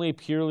I'm only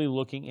purely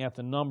looking at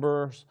the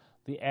numbers,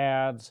 the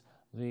ads,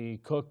 the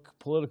Cook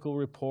Political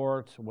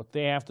Report, what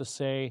they have to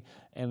say,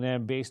 and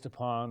then based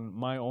upon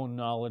my own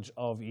knowledge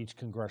of each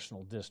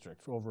congressional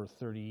district for over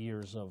 30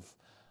 years of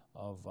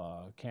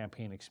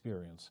campaign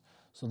experience.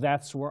 So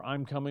that's where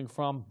I'm coming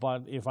from,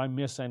 but if I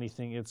miss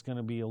anything, it's going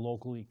to be a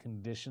locally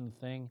conditioned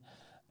thing.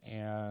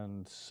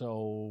 And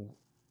so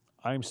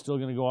I'm still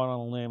going to go out on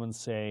a limb and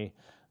say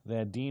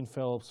that Dean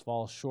Phillips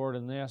falls short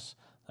in this.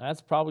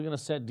 That's probably going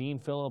to set Dean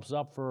Phillips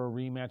up for a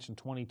rematch in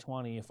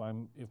 2020 if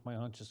my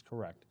hunch is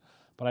correct.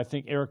 But I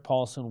think Erik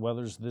Paulsen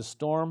weathers this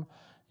storm,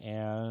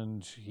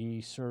 and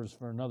he serves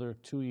for another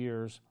 2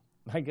 years.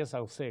 I guess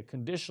I'll say a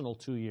conditional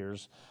 2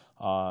 years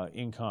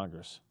in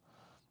Congress.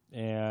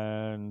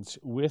 And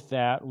with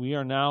that, we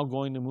are now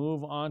going to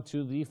move on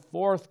to the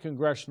 4th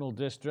Congressional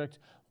District,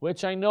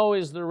 which I know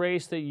is the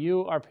race that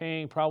you are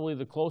paying probably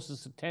the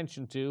closest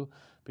attention to,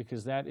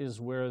 because that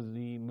is where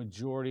the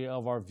majority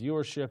of our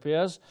viewership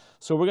is.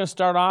 So we're going to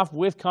start off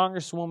with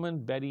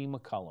Congresswoman Betty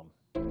McCollum.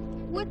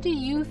 What do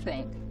you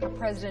think of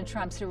President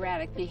Trump's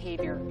erratic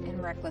behavior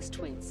and reckless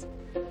tweets?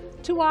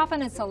 Too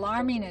often it's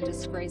alarming and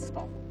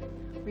disgraceful.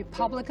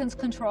 Republicans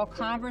control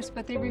Congress,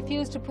 but they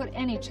refuse to put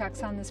any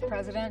checks on this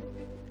president.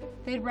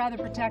 They'd rather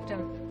protect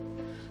him.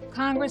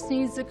 Congress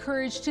needs the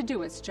courage to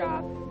do its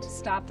job, to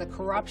stop the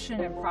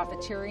corruption and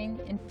profiteering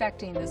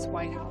infecting this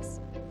White House.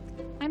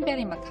 I'm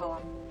Betty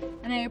McCollum,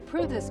 and I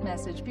approve this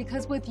message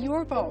because with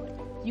your vote,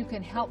 you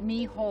can help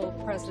me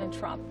hold President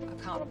Trump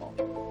accountable.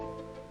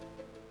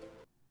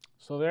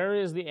 So there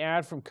is the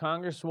ad from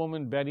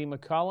Congresswoman Betty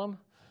McCollum,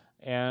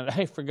 and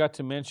I forgot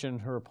to mention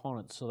her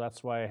opponent, so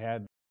that's why I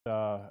had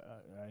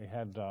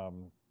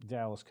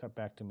Dallas cut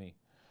back to me.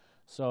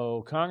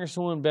 So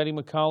Congresswoman Betty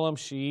McCollum,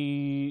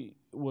 she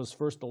was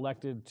first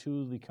elected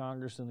to the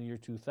Congress in the year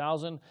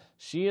 2000.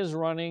 She is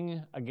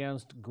running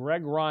against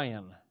Greg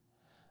Ryan.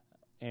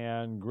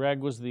 And Greg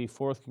was the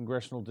 4th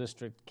Congressional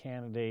District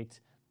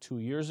candidate 2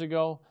 years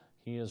ago.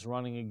 He is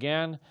running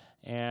again,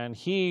 and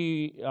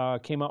he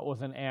came out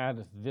with an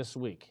ad this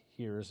week.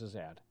 Here is his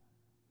ad.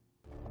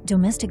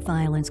 Domestic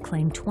violence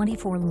claimed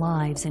 24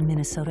 lives in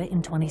Minnesota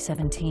in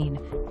 2017.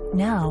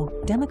 Now,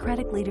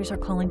 Democratic leaders are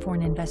calling for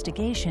an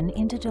investigation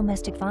into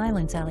domestic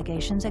violence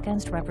allegations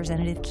against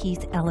Representative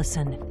Keith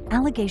Ellison.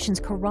 Allegations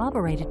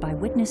corroborated by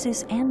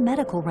witnesses and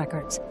medical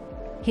records.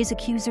 His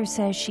accuser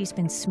says she's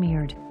been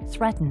smeared,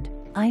 threatened,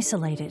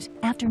 isolated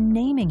after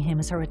naming him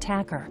as her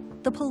attacker.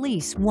 The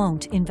police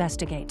won't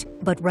investigate,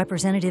 but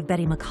Representative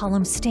Betty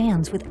McCollum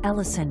stands with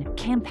Ellison,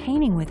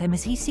 campaigning with him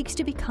as he seeks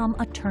to become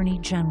Attorney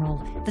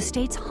General, the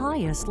state's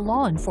highest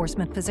law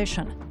enforcement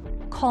position.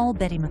 Call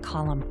Betty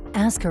McCollum.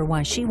 Ask her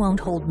why she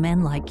won't hold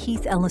men like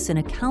Keith Ellison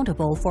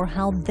accountable for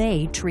how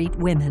they treat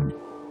women.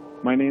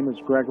 My name is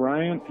Greg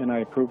Ryan, and I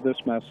approve this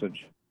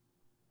message.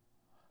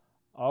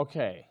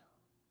 Okay,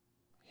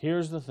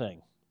 here's the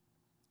thing.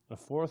 The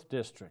 4th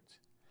District.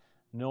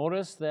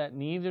 Notice that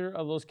neither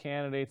of those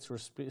candidates were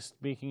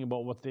speaking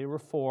about what they were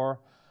for.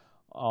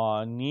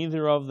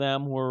 Neither of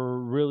them were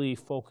really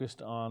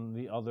focused on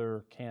the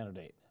other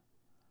candidate.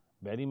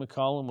 Betty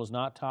McCollum was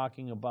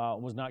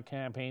not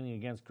campaigning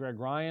against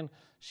Greg Ryan.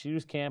 She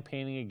was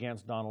campaigning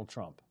against Donald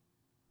Trump.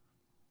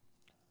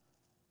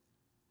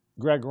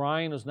 Greg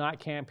Ryan was not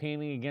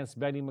campaigning against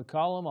Betty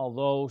McCollum,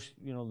 although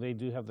they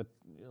do have the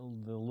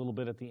little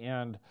bit at the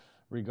end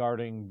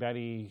regarding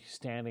Betty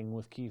standing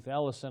with Keith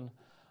Ellison.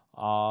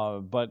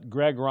 But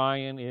Greg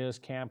Ryan is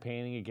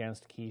campaigning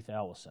against Keith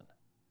Ellison.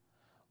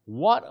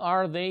 What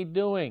are they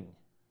doing?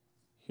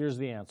 Here's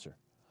the answer.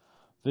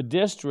 The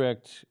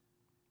district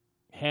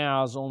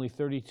has only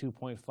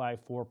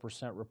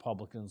 32.54%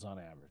 Republicans on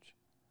average.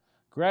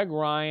 Greg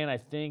Ryan, I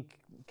think,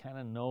 kind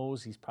of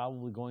knows he's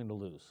probably going to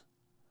lose.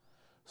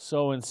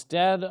 So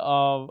instead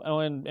of,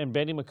 and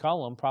Betty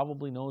McCollum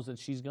probably knows that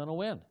she's going to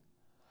win.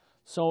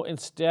 So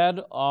instead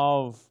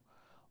of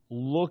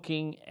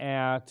looking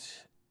at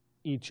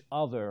each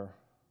other,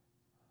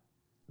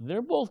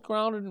 they're both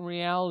grounded in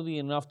reality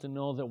enough to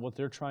know that what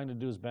they're trying to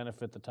do is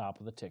benefit the top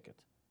of the ticket.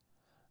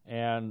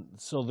 And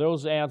so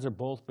those ads are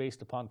both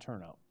based upon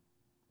turnout.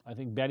 I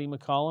think Betty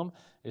McCollum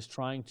is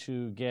trying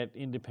to get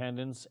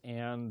independents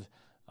and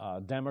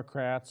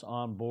Democrats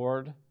on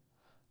board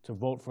to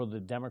vote for the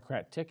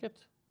Democrat ticket.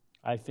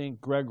 I think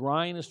Greg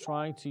Ryan is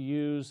trying to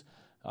use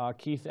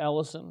Keith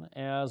Ellison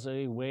as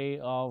a way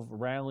of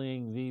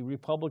rallying the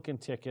Republican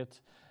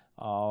ticket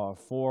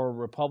for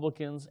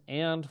Republicans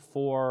and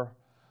for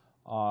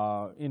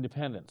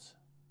independents.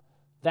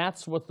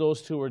 That's what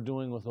those two are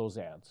doing with those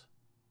ads.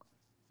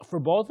 For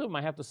both of them,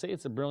 I have to say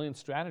it's a brilliant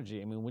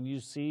strategy. I mean, when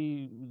you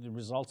see the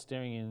results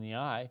staring you in the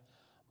eye,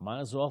 might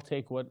as well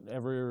take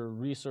whatever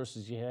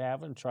resources you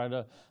have and try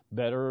to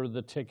better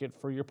the ticket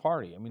for your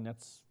party. I mean,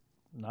 that's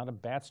not a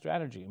bad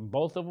strategy. And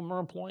both of them are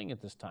employing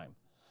it this time.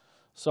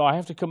 So I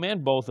have to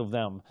commend both of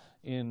them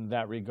in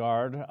that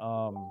regard.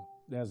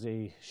 As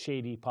a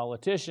shady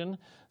politician,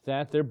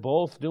 that they're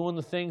both doing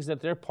the things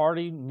that their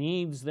party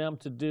needs them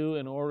to do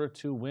in order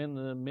to win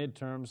the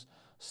midterms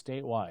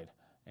statewide.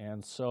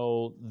 And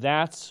so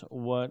that's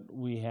what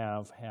we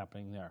have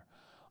happening there.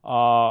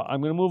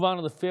 I'm going to move on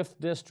to the 5th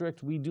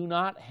District. We do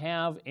not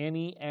have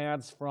any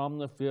ads from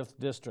the 5th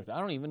District. I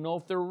don't even know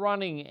if they're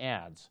running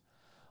ads.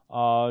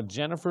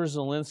 Jennifer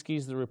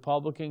Zielinski's the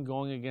Republican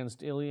going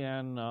against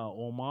Ilhan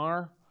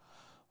Omar.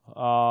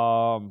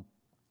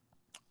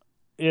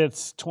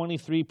 It's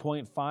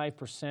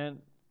 23.5%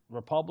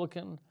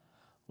 Republican.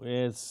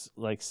 It's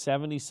like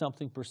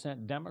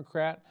 70-something%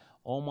 Democrat.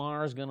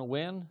 Omar is going to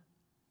win.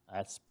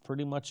 That's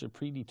pretty much a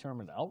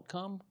predetermined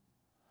outcome.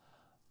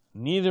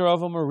 Neither of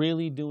them are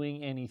really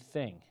doing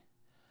anything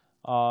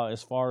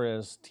as far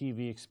as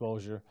TV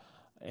exposure.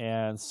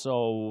 And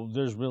so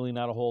there's really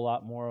not a whole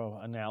lot more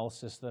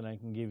analysis that I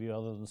can give you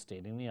other than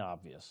stating the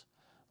obvious,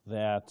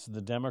 that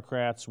the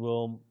Democrats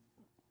will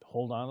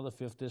hold on to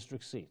the 5th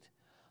District seat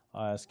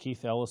as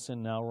Keith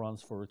Ellison now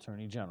runs for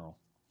Attorney General.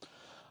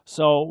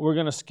 So we're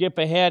going to skip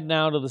ahead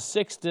now to the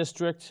 6th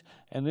District,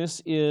 and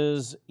this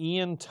is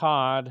Ian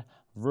Todd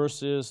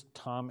versus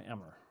Tom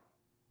Emmer.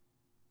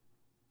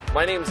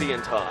 My name's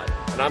Ian Todd,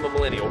 and I'm a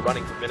millennial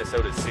running for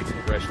Minnesota's 6th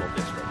Congressional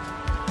District.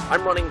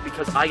 I'm running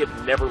because I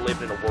have never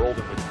lived in a world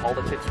in which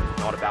politics was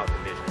not about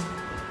division.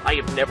 I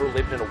have never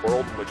lived in a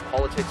world in which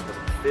politics was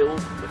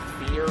filled with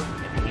fear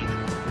and hatred.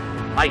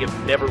 I have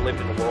never lived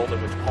in a world in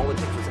which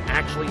politics was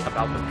actually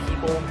about the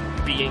people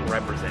being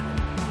represented.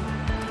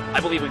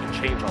 I believe we can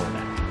change all of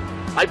that.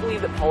 I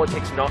believe that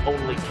politics not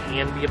only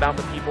can be about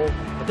the people,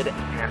 but that it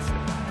has to be.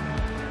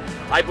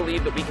 I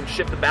believe that we can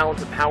shift the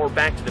balance of power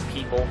back to the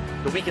people,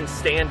 that we can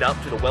stand up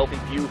to the wealthy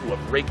few who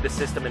have rigged the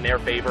system in their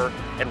favor,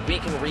 and we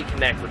can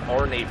reconnect with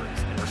our neighbors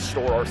and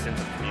restore our sense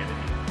of community.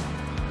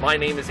 My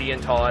name is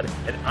Ian Todd,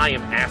 and I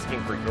am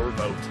asking for your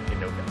vote in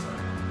November.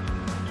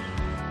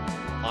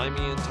 I'm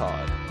Ian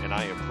Todd, and and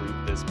I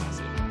approve this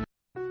message.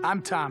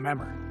 I'm Tom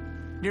Emmer.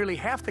 Nearly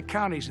half the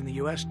counties in the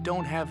U.S.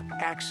 don't have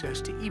access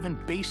to even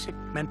basic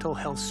mental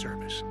health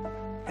service.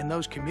 And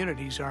those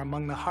communities are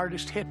among the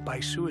hardest hit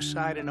by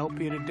suicide and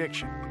opiate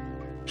addiction.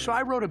 So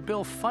I wrote a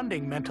bill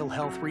funding mental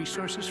health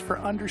resources for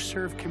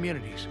underserved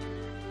communities.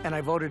 And I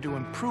voted to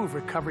improve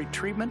recovery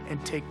treatment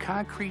and take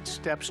concrete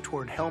steps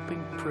toward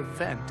helping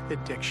prevent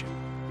addiction.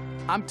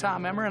 I'm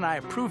Tom Emmer, and I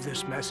approve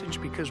this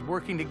message because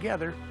working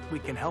together, we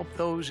can help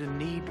those in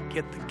need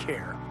get the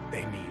care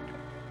they need.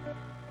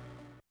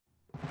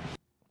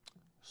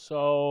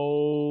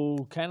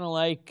 So, kind of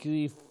like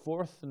the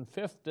 4th and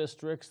 5th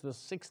districts, the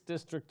 6th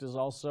district is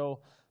also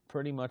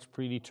pretty much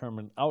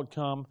predetermined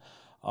outcome.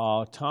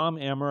 Tom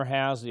Emmer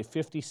has a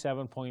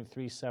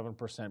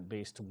 57.37%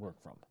 base to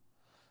work from.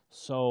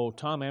 So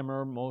Tom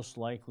Emmer most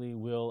likely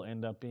will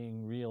end up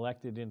being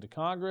reelected into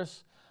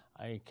Congress.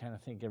 I kind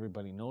of think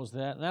everybody knows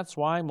that. And that's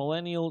why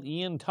millennial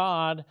Ian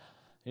Todd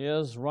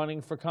is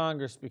running for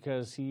Congress,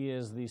 because he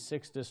is the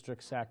 6th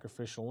district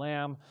sacrificial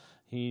lamb.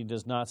 He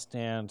does not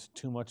stand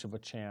too much of a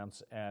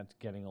chance at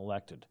getting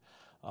elected.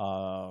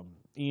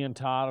 Ian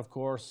Todd, of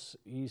course,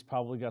 he's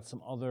probably got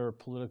some other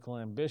political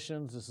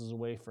ambitions. This is a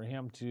way for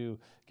him to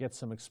get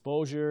some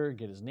exposure,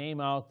 get his name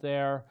out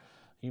there.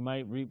 He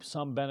might reap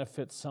some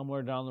benefits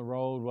somewhere down the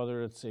road,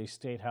 whether it's a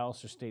state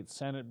house or state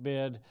senate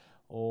bid,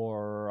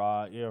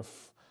 or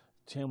if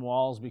Tim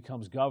Walz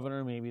becomes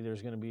governor, maybe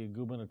there's going to be a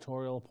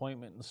gubernatorial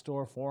appointment in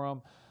store for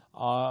him.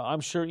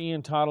 I'm sure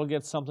Ian Todd will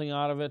get something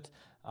out of it.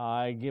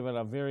 I give it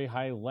a very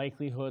high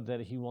likelihood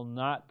that he will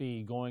not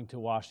be going to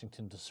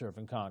Washington to serve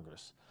in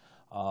Congress.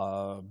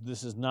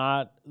 This is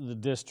not the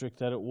district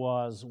that it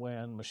was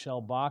when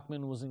Michelle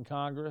Bachmann was in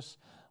Congress,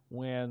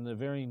 when the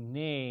very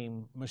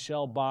name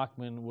Michelle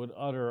Bachmann would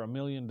utter $1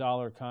 million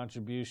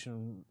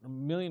contribution, $1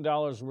 million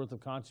worth of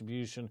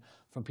contribution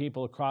from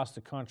people across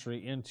the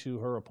country into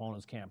her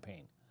opponent's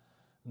campaign.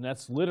 And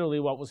that's literally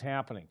what was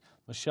happening.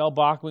 Michelle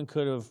Bachmann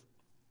could have,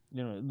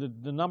 you know,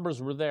 the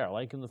numbers were there,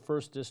 like in the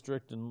 1st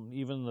district and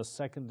even the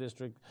 2nd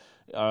district,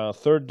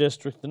 3rd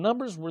district. The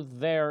numbers were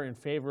there in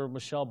favor of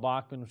Michelle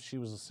Bachmann. She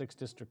was a 6th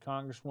district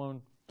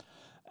congresswoman.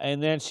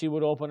 And then she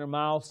would open her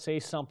mouth, say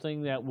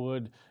something that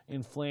would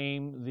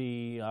inflame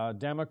the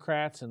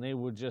Democrats, and they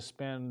would just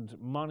spend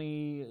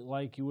money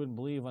like you wouldn't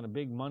believe on a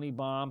big money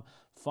bomb,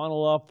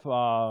 funnel up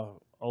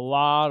a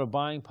lot of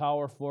buying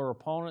power for her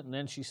opponent, and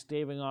then she's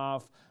staving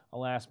off a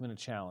last-minute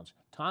challenge.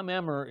 Tom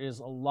Emmer is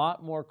a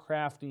lot more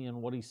crafty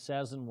in what he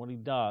says and what he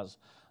does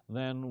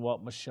than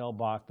what Michelle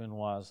Bachmann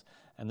was.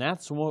 And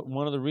that's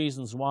one of the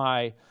reasons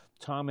why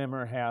Tom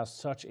Emmer has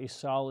such a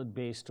solid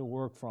base to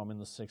work from in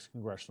the 6th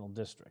congressional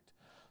district.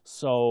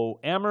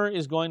 So Emmer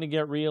is going to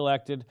get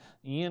reelected.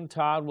 Ian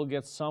Todd will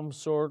get some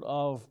sort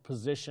of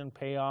position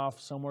payoff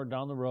somewhere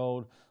down the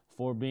road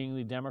for being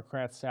the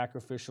Democrat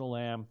sacrificial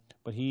lamb,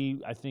 but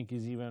he, I think,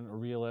 is even a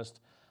realist.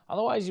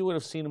 Otherwise, you would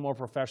have seen a more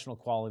professional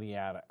quality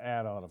ad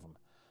out of him.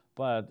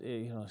 But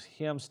you know,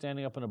 him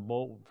standing up in a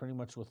boat pretty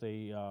much with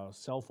a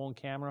cell phone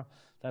camera,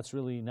 that's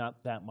really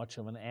not that much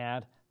of an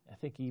ad. I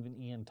think even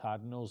Ian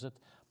Todd knows it.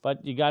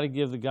 But you got to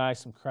give the guy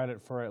some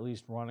credit for at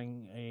least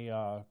running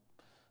a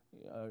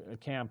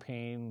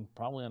campaign,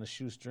 probably on a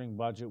shoestring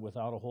budget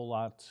without a whole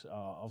lot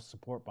of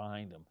support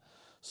behind him.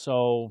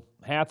 So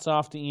hats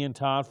off to Ian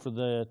Todd for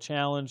the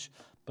challenge,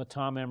 but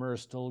Tom Emmer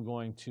is still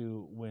going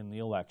to win the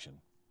election.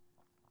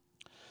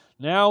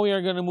 Now we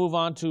are going to move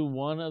on to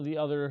one of the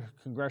other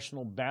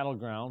congressional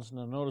battlegrounds.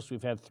 Now notice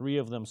we've had 3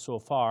 of them so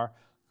far.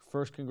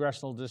 1st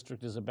congressional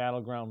district is a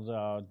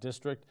battleground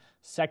district.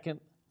 2nd,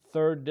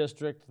 3rd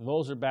district,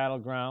 those are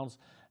battlegrounds.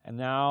 And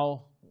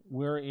now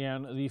we're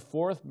in the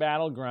 4th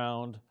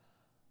battleground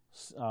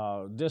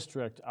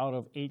district out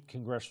of 8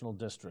 congressional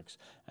districts.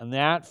 And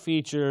that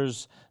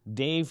features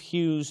Dave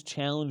Hughes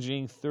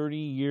challenging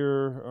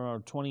 30-year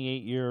or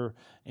 28-year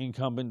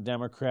incumbent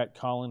Democrat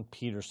Collin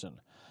Peterson.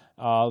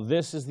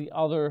 This is the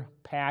other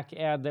PAC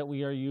ad that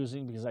we are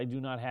using, because I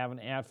do not have an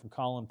ad from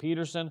Collin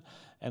Peterson,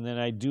 and then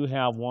I do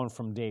have one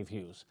from Dave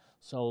Hughes.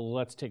 So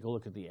let's take a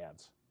look at the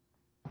ads.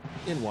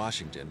 In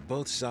Washington,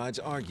 both sides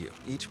argue,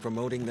 each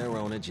promoting their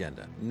own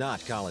agenda.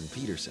 Not Collin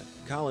Peterson.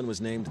 Collin was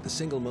named the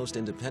single most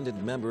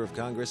independent member of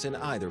Congress in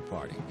either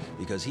party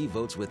because he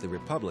votes with the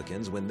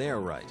Republicans when they're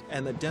right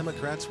and the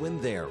Democrats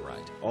when they're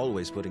right,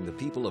 always putting the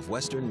people of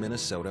western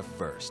Minnesota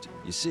first.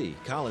 You see,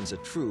 Collin's a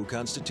true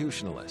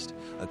constitutionalist,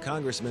 a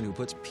congressman who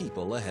puts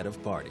people ahead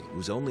of party,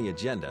 whose only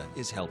agenda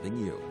is helping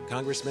you.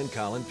 Congressman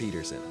Collin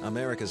Peterson,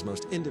 America's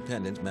most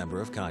independent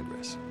member of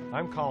Congress.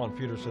 I'm Collin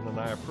Peterson, and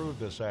I approve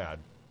this ad.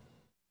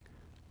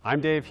 I'm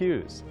Dave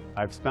Hughes.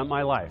 I've spent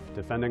my life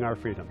defending our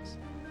freedoms.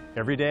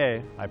 Every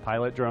day, I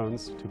pilot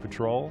drones to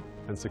patrol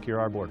and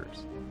secure our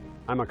borders.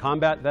 I'm a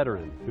combat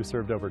veteran who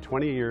served over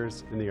 20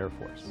 years in the Air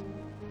Force.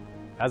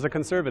 As a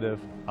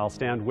conservative, I'll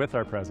stand with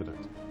our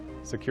president,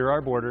 secure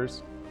our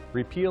borders,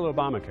 repeal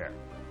Obamacare,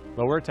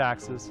 lower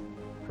taxes,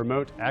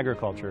 promote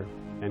agriculture,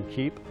 and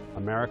keep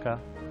America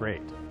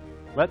great.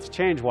 Let's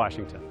change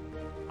Washington.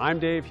 I'm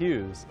Dave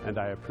Hughes, and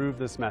I approve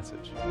this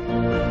message.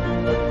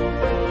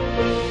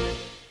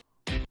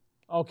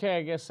 Okay,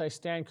 I guess I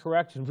stand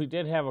corrected. We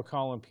did have a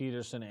Colin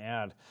Peterson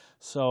ad,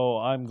 so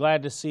I'm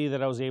glad to see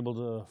that I was able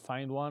to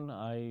find one.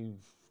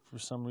 For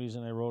some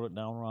reason, I wrote it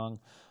down wrong.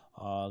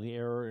 The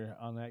error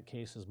on that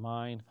case is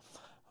mine.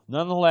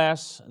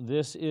 Nonetheless,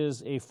 this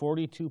is a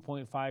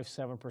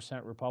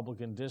 42.57%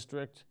 Republican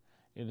district.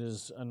 It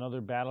is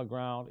another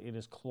battleground. It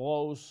is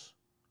close.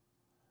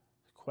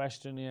 The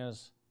question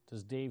is,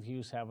 does Dave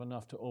Hughes have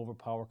enough to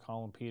overpower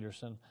Colin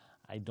Peterson?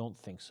 I don't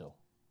think so.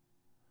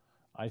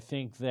 I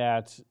think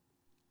that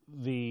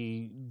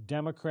the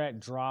Democrat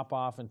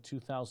drop-off in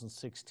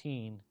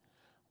 2016,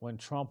 when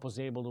Trump was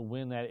able to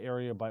win that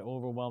area by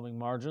overwhelming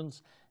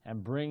margins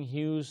and bring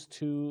Hughes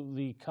to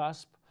the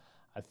cusp,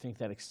 I think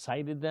that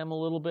excited them a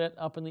little bit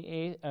up in the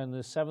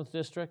 7th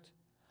district.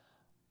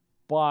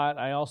 But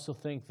I also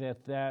think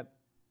that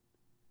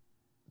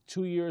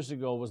 2 years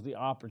ago was the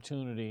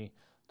opportunity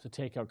to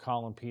take out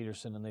Colin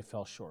Peterson, and they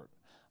fell short.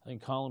 I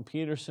think Colin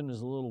Peterson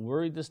is a little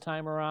worried this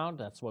time around.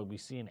 That's why we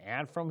see an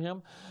ad from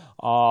him.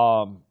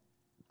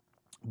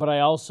 But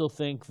I also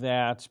think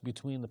that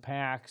between the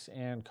PACs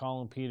and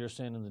Colin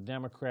Peterson and the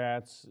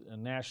Democrats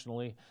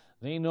nationally,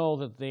 they know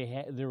that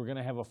they were going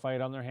to have a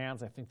fight on their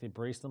hands. I think they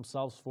braced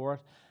themselves for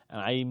it.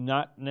 And I'm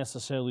not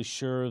necessarily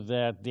sure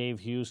that Dave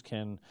Hughes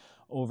can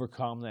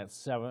overcome that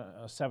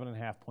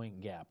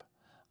 7.5-point gap.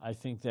 I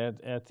think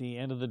that at the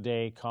end of the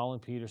day, Colin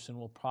Peterson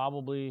will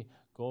probably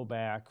go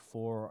back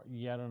for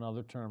yet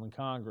another term in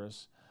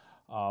Congress.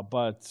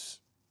 But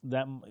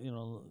that,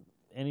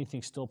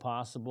 anything's still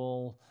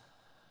possible.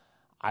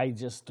 I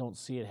just don't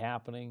see it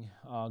happening.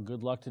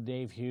 Good luck to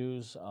Dave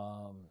Hughes.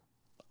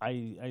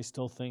 I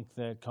still think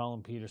that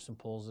Colin Peterson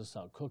pulls this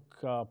out.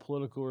 Cook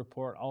Political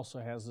Report also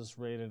has this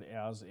rated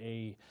as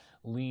a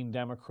lean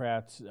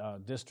Democrat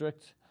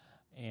district,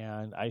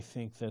 and I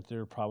think that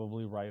they're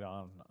probably right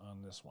on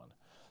this one.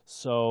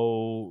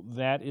 So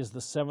that is the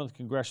 7th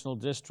Congressional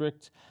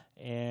District,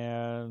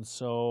 and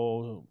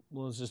so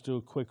let's just do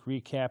a quick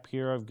recap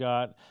here. I've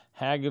got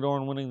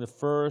Hagedorn winning the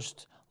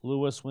 1st,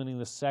 Lewis winning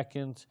the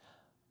 2nd,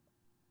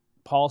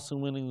 Paulson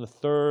winning the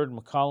 3rd,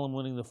 McCollum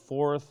winning the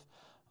 4th,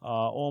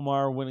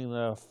 Omar winning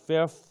the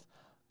 5th,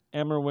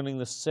 Emmer winning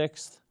the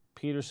 6th,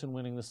 Peterson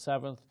winning the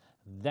 7th.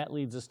 That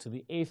leads us to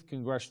the 8th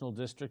Congressional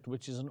District,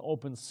 which is an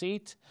open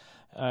seat,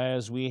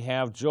 as we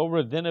have Joe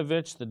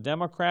Radinovich, the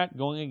Democrat,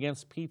 going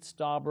against Pete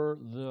Stauber,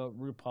 the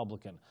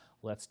Republican.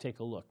 Let's take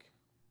a look.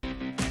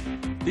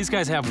 These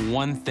guys have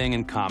one thing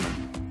in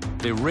common.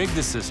 They rig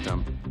the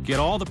system, get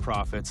all the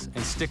profits,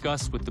 and stick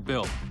us with the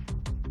bill.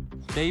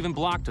 They even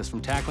blocked us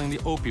from tackling the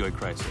opioid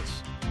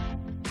crisis.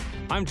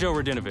 I'm Joe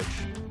Radinovich.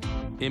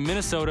 In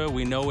Minnesota,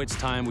 we know it's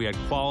time we had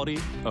quality,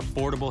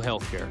 affordable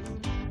health care.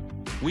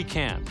 We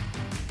can,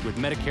 with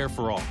Medicare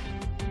for All.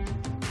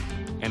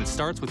 And it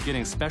starts with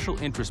getting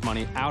special interest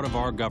money out of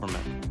our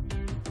government.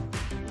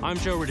 I'm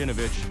Joe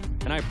Radinovich,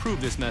 and I approve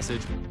this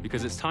message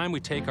because it's time we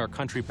take our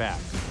country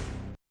back.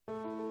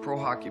 Pro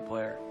hockey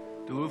player,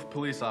 Duluth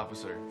police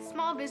officer,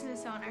 small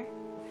business owner.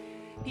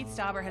 Pete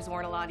Stauber has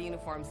worn a lot of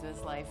uniforms in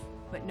his life,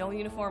 but no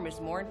uniform is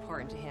more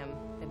important to him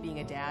than being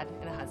a dad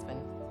and a husband.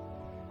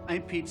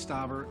 I'm Pete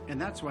Stauber, and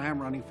that's why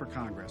I'm running for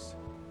Congress,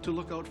 to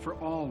look out for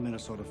all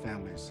Minnesota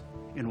families.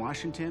 In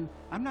Washington,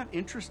 I'm not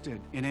interested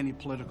in any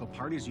political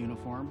party's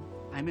uniform.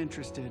 I'm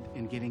interested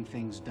in getting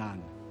things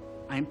done.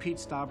 I'm Pete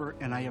Stauber,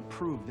 and I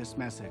approve this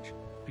message,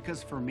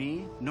 because for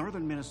me,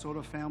 Northern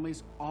Minnesota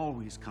families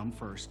always come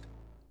first.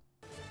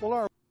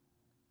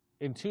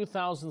 In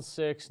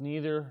 2006,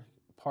 neither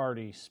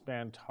party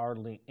spent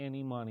hardly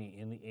any money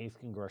in the 8th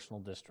Congressional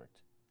District.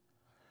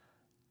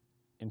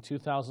 In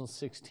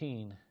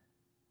 2016,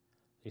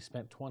 they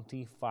spent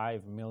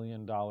 $25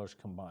 million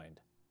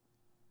combined.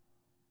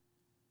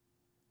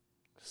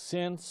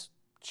 Since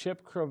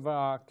Chip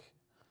Kravach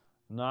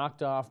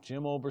knocked off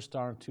Jim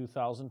Oberstar in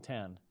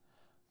 2010,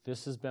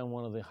 this has been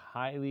one of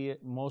the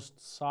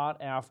most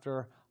sought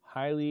after,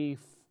 highly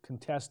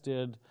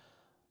contested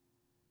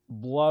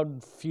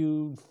blood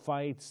feud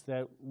fights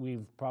that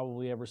we've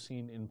probably ever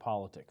seen in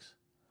politics.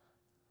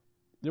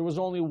 There was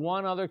only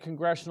one other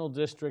congressional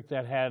district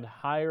that had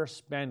higher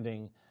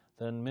spending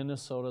than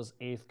Minnesota's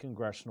 8th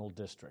Congressional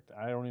District.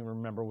 I don't even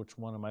remember which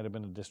one. It might have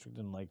been a district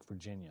in like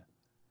Virginia.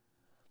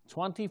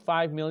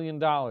 $25 million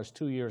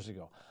 2 years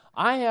ago.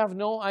 I have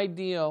no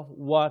idea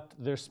what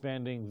they're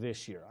spending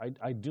this year.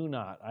 I do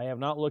not. I have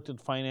not looked at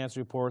finance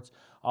reports.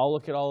 I'll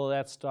look at all of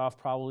that stuff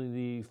probably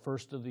the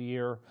first of the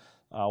year,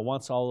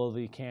 once all of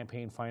the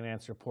campaign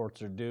finance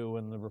reports are due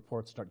and the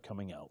reports start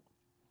coming out.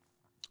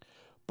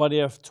 But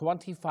if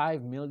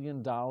 $25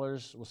 million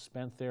was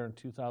spent there in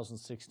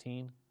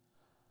 2016,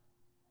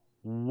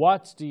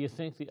 what do you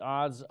think the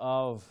odds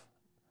of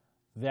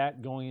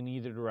that going in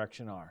either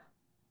direction are?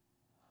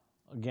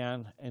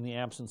 Again, in the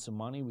absence of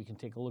money, we can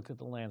take a look at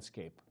the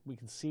landscape. We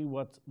can see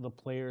what the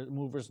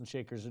movers and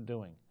shakers are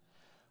doing.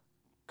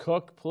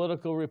 Cook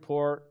Political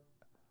Report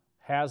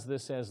has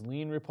this as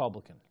lean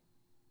Republican.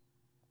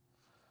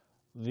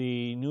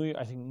 The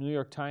New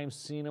York Times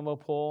Cinema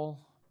poll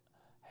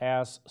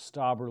has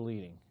Stauber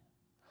leading.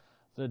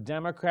 The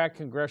Democrat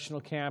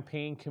Congressional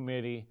Campaign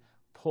Committee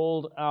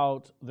pulled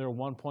out their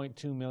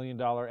 $1.2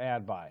 million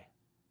ad buy.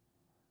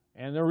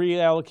 And they're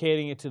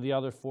reallocating it to the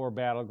other 4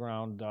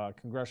 battleground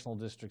congressional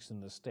districts in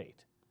the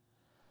state.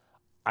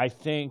 I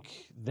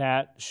think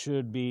that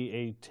should be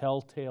a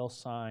telltale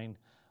sign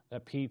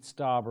that Pete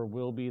Stauber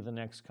will be the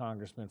next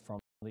congressman from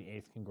the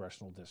 8th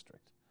Congressional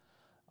District.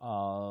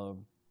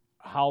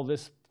 How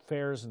this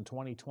fares in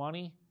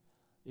 2020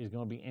 is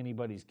going to be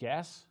anybody's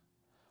guess.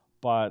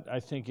 But I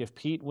think if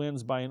Pete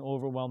wins by an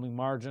overwhelming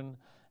margin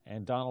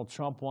and Donald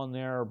Trump won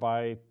there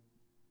by,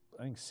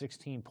 I think,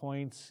 16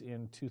 points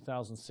in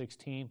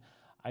 2016,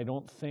 I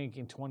don't think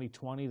in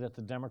 2020 that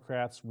the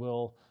Democrats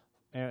will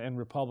and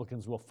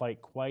Republicans will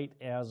fight quite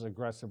as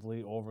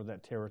aggressively over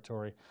that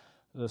territory.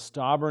 The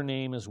Stauber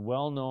name is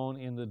well known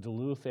in the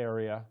Duluth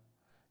area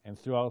and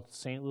throughout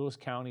St. Louis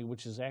County,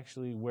 which is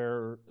actually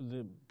where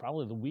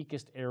probably the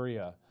weakest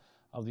area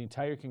of the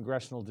entire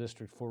congressional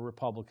district for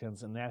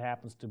Republicans, and that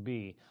happens to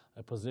be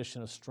a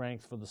position of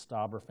strength for the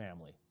Stauber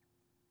family.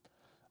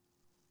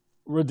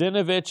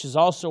 Radinovich is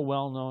also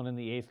well known in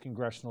the 8th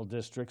Congressional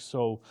District,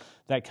 so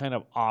that kind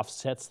of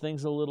offsets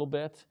things a little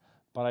bit.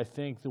 But I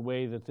think the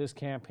way that this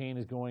campaign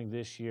is going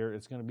this year,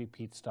 it's going to be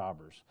Pete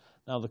Stauber's.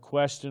 Now, the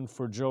question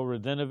for Joe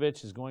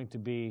Radinovich is going to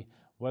be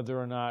whether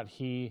or not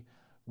he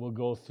will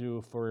go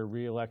through for a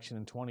re-election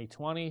in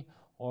 2020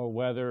 or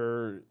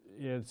whether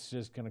it's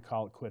just going to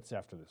call it quits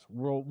after this.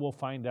 We'll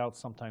find out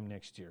sometime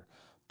next year.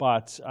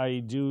 But I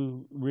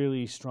do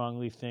really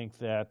strongly think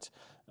that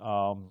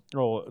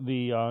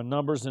the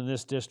numbers in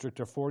this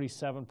district are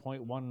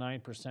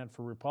 47.19%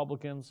 for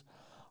Republicans.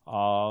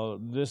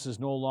 This is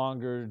no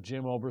longer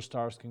Jim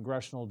Oberstar's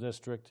congressional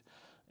district,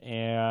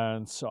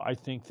 and so I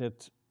think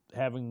that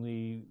having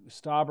the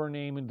Stauber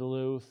name in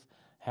Duluth,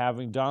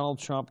 having Donald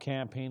Trump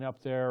campaign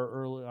up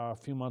there a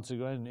few months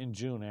ago, in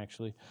June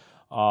actually,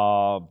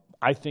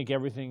 I think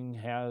everything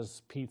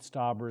has Pete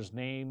Stauber's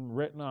name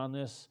written on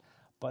this,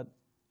 but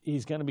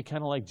he's going to be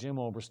kind of like Jim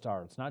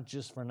Oberstar. It's not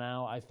just for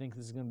now. I think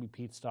this is going to be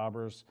Pete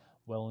Stauber's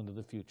well into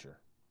the future.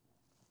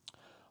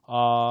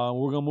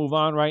 We're going to move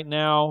on right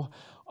now.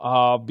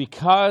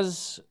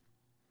 Because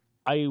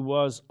I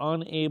was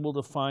unable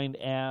to find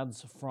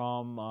ads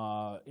from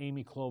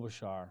Amy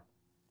Klobuchar,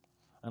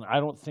 and I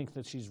don't think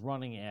that she's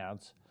running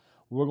ads,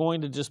 we're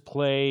going to just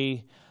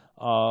play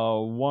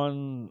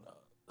one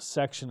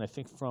section, I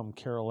think from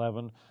KARE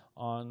 11,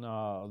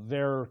 on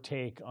their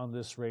take on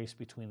this race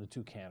between the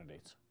two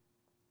candidates.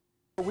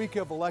 A week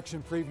of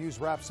election previews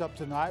wraps up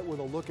tonight with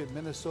a look at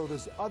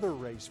Minnesota's other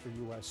race for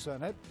U.S.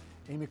 Senate.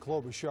 Amy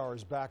Klobuchar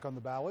is back on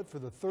the ballot for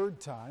the 3rd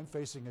time,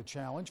 facing a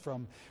challenge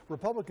from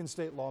Republican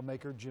state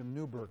lawmaker Jim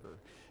Newberger.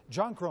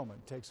 John Croman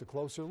takes a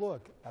closer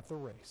look at the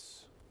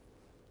race.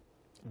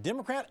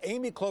 Democrat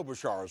Amy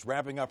Klobuchar is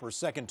wrapping up her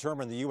 2nd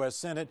term in the U.S.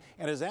 Senate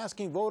and is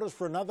asking voters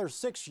for another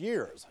 6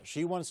 years.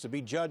 She wants to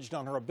be judged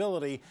on her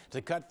ability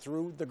to cut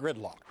through the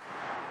gridlock.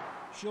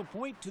 She'll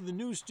point to the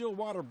new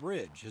Stillwater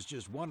Bridge as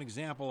just one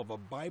example of a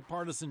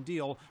bipartisan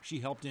deal she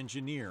helped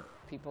engineer.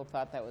 People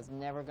thought that was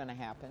never going to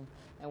happen,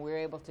 and we were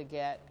able to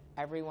get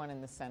everyone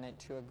in the Senate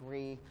to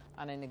agree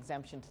on an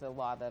exemption to the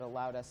law that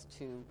allowed us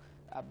to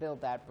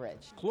build that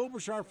bridge.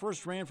 Klobuchar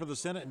first ran for the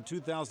Senate in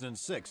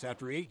 2006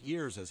 after 8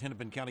 years as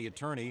Hennepin County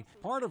attorney.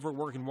 Part of her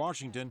work in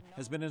Washington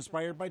has been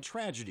inspired by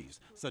tragedies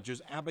such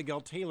as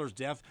Abigail Taylor's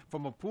death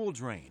from a pool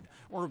drain,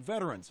 or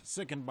veterans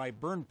sickened by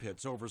burn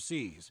pits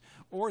overseas,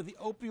 or the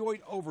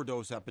opioid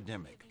overdose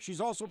epidemic. She's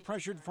also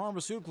pressured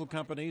pharmaceutical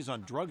companies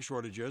on drug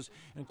shortages,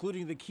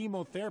 including the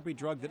chemotherapy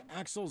drug that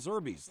Axel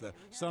Zerbes, the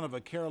son of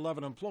a KARE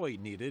 11 employee,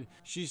 needed.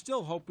 She's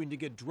still hoping to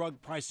get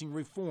drug pricing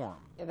reform.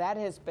 That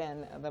has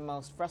been the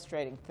most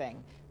frustrating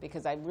thing,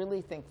 because I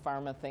really think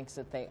pharma thinks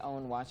that they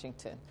own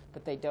Washington,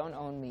 but they don't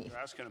own me. You're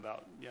asking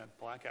about,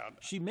 blackout.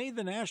 She made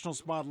the national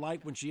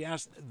spotlight when she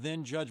asked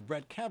then Judge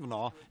Brett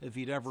Kavanaugh if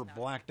he'd ever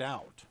blacked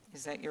out.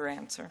 Is that your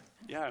answer?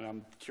 Yeah, and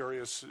I'm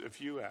curious if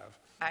you have.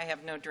 I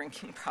have no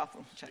drinking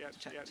problem, Judge.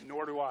 Yeah,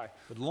 nor do I.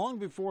 But long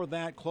before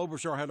that,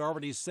 Klobuchar had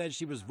already said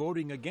she was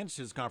voting against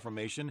his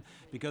confirmation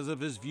because of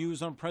his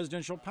views on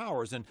presidential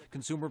powers and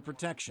consumer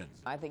protection.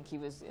 I think he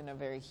was in a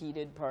very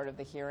heated part of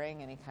the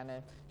hearing, and he kind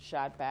of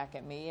shot back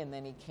at me, and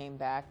then he came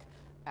back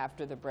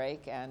after the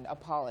break and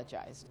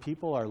apologized.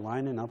 People are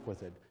lining up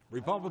with it.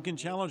 Republican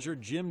challenger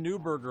Jim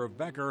Newberger of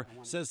Becker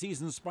says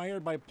he's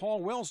inspired by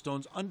Paul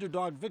Wellstone's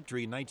underdog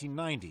victory in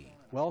 1990.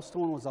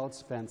 Wellstone was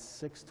outspent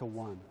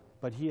 6-1.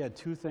 But he had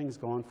 2 things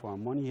going for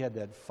him. One, he had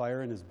that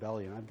fire in his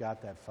belly, and I've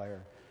got that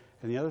fire.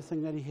 And the other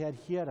thing that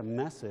he had a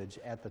message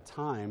at the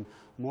time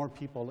more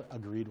people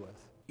agreed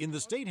with. In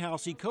the State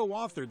House, he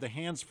co-authored the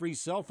hands-free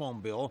cell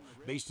phone bill,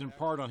 based in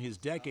part on his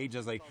decades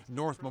as a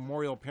North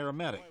Memorial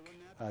paramedic.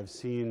 I've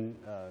seen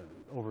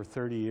over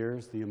 30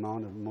 years the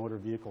amount of motor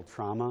vehicle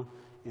trauma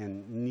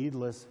and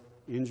needless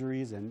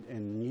injuries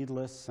and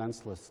needless,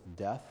 senseless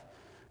death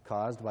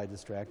caused by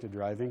distracted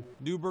driving.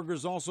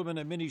 Newberger's also been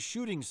at many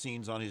shooting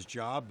scenes on his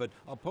job, but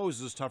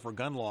opposes tougher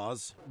gun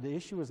laws. The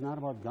issue is not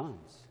about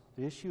guns.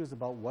 The issue is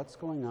about what's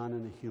going on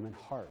in the human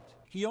heart.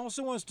 He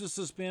also wants to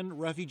suspend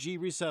refugee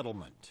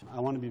resettlement. I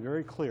want to be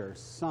very clear.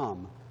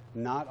 Some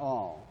not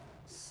all,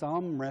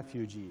 some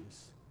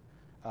refugees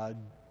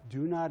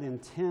do not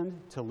intend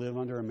to live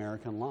under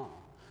American law.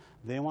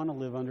 They want to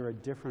live under a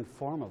different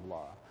form of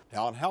law.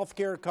 Now, on health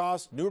care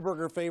costs,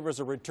 Neuberger favors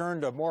a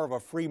return to more of a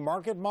free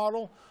market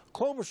model.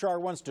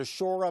 Klobuchar wants to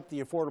shore up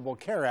the Affordable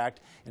Care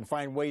Act and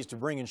find ways to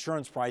bring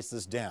insurance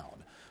prices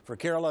down. For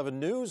KARE 11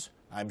 News,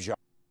 I'm John.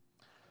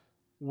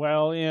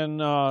 Well, in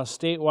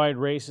statewide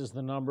races,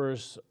 the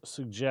numbers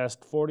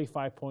suggest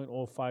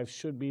 45.05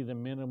 should be the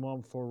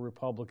minimum for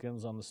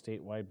Republicans on the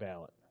statewide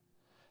ballot.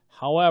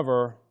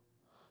 However,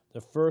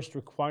 the first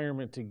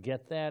requirement to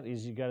get that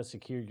is you got to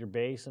secure your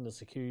base, and to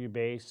secure your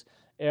base,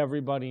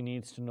 everybody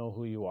needs to know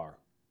who you are.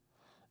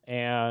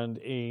 And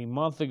a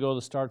month ago,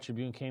 the Star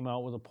Tribune came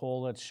out with a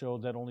poll that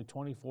showed that only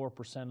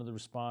 24% of the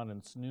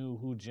respondents knew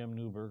who Jim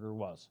Neuberger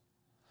was.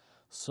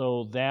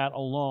 So that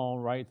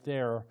alone, right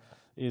there,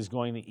 is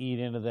going to eat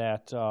into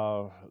that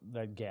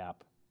that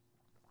gap.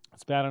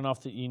 It's bad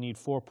enough that you need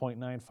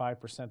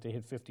 4.95% to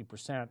hit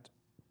 50%,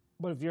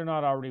 but if you're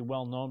not already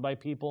well known by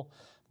people,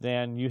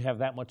 then you have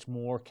that much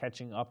more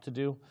catching up to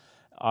do.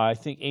 I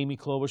think Amy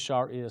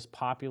Klobuchar is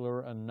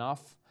popular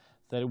enough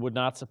that it would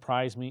not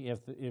surprise me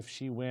if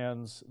she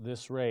wins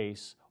this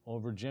race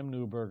over Jim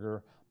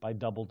Neuberger by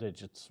double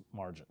digits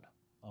margin.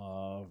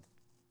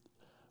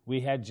 We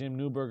had Jim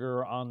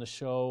Neuberger on the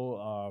show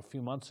a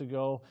few months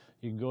ago.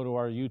 You can go to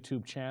our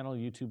YouTube channel,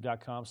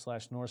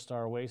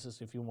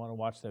 youtube.com/NorthstarOasis, if you want to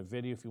watch that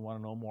video, if you want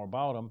to know more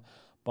about him.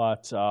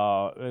 But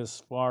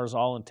as far as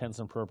all intents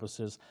and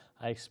purposes,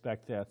 I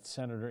expect that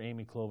Senator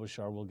Amy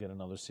Klobuchar will get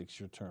another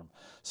 6-year term.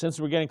 Since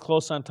we're getting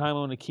close on time,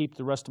 I'm going to keep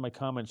the rest of my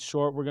comments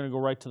short. We're going to go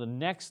right to the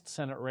next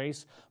Senate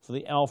race for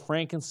the Al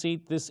Franken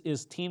seat. This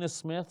is Tina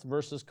Smith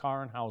versus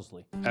Karin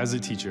Housley. As a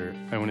teacher,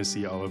 I want to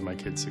see all of my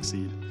kids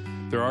succeed.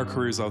 There are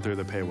careers out there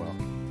that pay well.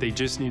 They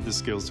just need the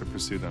skills to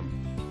pursue them.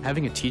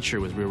 Having a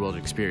teacher with real-world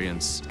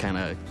experience kind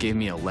of gave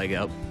me a leg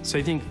up. So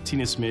I think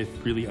Tina Smith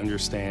really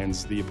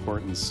understands the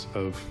importance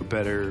of a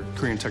better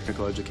career and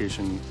technical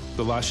education.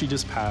 The law she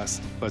just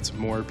passed lets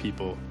more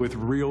people with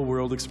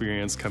real-world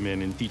experience come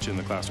in and teach in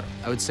the classroom.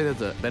 I would say that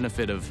the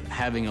benefit of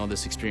having all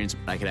this experience,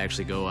 I could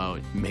actually go out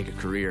and make a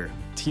career.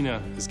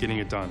 Tina is getting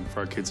it done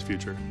for our kids'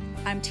 future.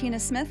 I'm Tina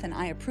Smith, and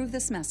I approve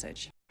this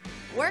message.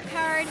 Work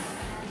hard,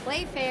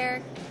 play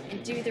fair,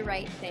 and do the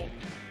right thing.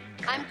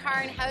 I'm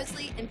Karin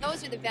Housley, and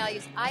those are the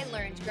values I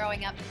learned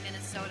growing up in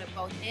Minnesota,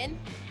 both in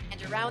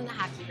and around the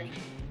hockey rink.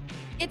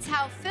 It's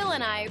how Phil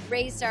and I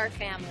raised our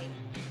family.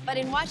 But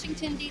in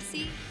Washington,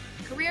 D.C.,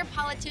 career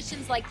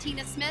politicians like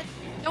Tina Smith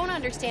don't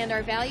understand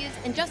our values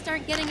and just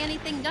aren't getting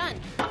anything done.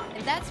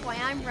 And that's why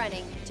I'm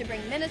running to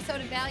bring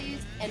Minnesota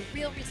values and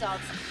real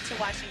results to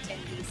Washington,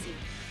 D.C.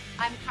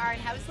 I'm Karin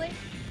Housley,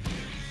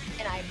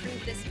 and I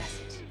approve this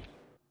message.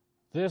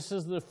 This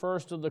is the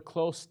first of the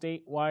close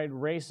statewide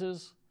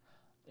races,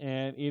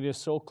 and it is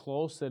so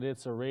close that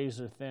it's a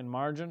razor-thin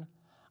margin.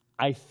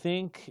 I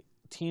think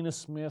Tina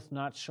Smith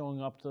not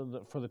showing up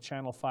for the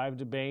Channel 5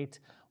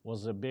 debate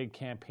was a big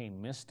campaign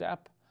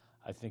misstep.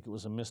 I think it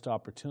was a missed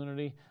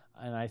opportunity,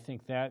 and I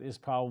think that is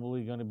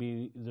probably going to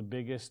be the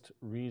biggest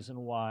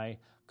reason why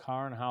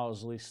Karin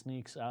Housley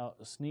sneaks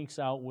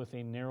out with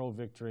a narrow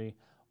victory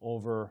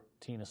over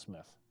Tina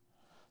Smith.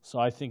 So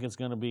I think it's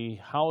going to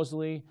be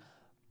Housley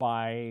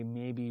by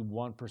maybe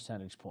 1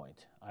 percentage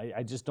point.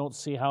 I just don't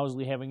see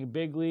Housley having a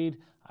big lead.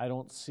 I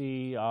don't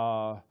see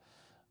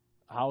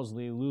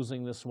Housley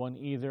losing this one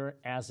either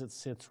as it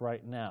sits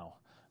right now.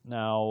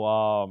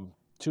 Now,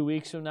 2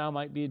 weeks from now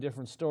might be a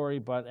different story,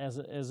 but as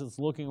it's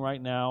looking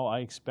right now,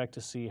 I expect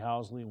to see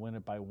Housley win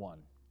it by 1.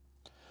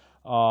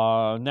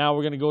 Now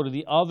we're going to go to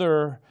the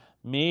other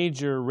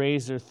major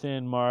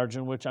razor-thin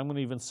margin, which I'm going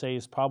to even say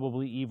is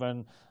probably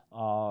even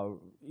a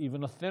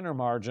thinner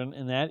margin,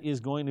 and that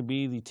is going to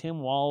be the Tim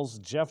Walz,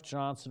 Jeff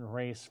Johnson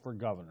race for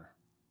governor.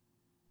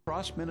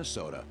 Across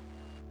Minnesota,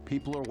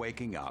 people are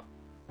waking up,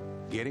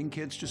 getting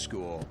kids to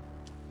school,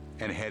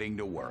 and heading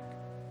to work.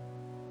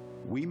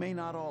 We may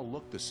not all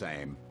look the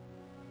same,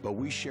 but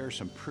we share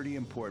some pretty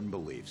important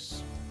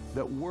beliefs.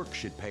 That work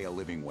should pay a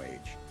living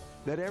wage,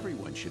 that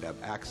everyone should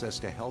have access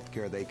to health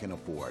care they can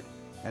afford,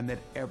 and that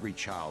every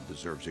child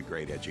deserves a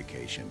great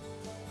education.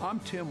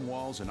 I'm Tim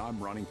Walz, and I'm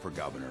running for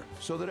governor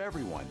so that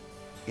everyone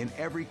in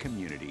every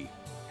community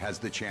has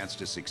the chance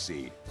to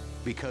succeed,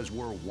 because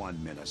we're one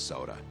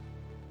Minnesota.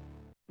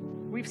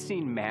 We've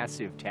seen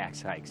massive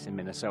tax hikes in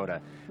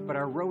Minnesota, but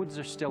our roads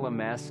are still a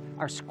mess,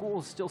 our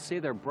schools still say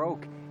they're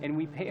broke, and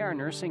we pay our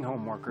nursing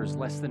home workers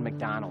less than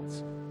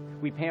McDonald's.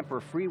 We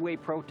pamper freeway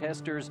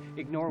protesters,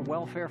 ignore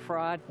welfare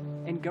fraud,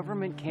 and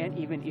government can't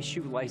even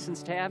issue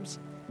license tabs.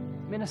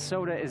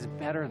 Minnesota is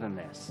better than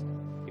this.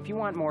 If you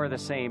want more of the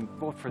same,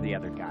 vote for the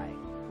other guy.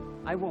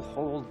 I will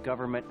hold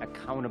government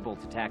accountable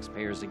to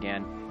taxpayers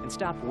again and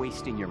stop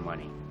wasting your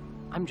money.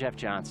 I'm Jeff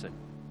Johnson.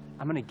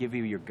 I'm going to give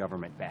you your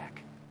government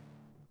back.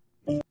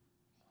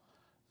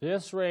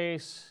 This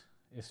race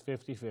is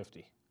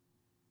 50-50.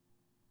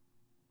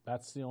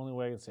 That's the only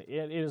way I can say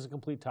it. It is a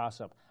complete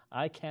toss-up.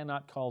 I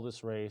cannot call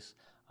this race.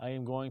 I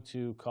am going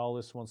to call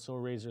this one so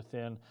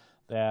razor-thin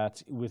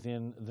that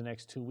within the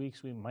next 2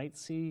 weeks we might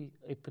see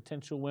a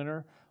potential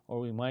winner, or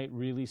we might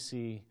really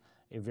see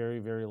a very,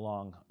 very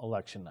long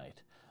election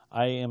night.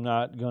 I am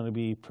not going to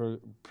be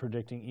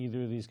predicting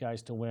either of these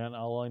guys to win.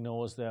 All I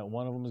know is that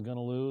one of them is going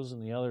to lose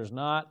and the other is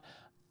not.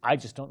 I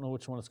just don't know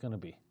which one it's going to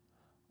be.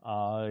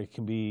 It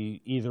can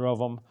be either of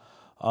them.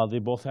 They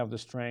both have their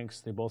strengths.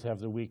 They both have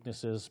their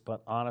weaknesses.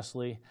 But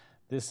honestly,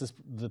 this is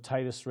the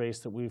tightest race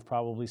that we've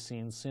probably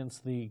seen since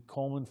the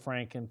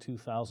Coleman-Franken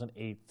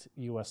 2008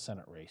 U.S.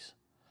 Senate race.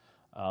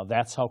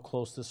 That's how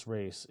close this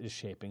race is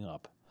shaping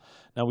up.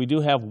 Now, we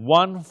do have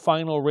one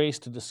final race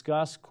to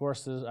discuss. Of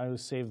course, I would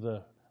save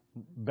the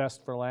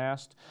best for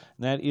last,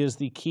 and that is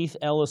the Keith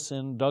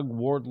Ellison, Doug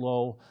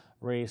Wardlow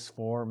race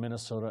for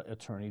Minnesota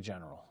Attorney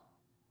General.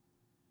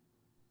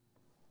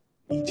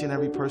 Each and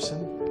every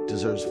person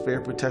deserves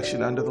fair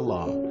protection under the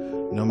law,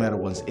 no matter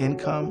one's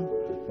income,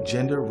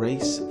 gender,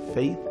 race,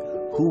 faith,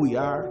 who we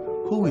are,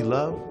 who we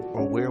love,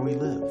 or where we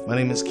live. My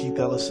name is Keith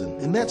Ellison,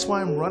 and that's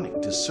why I'm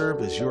running to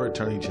serve as your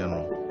Attorney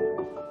General.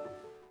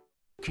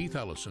 Keith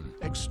Ellison,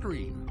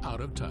 extreme, out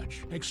of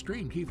touch.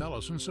 Extreme Keith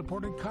Ellison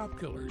supported cop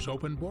killers,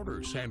 open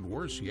borders, and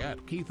worse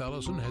yet, Keith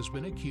Ellison has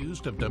been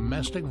accused of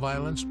domestic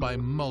violence by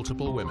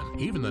multiple women.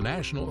 Even the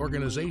National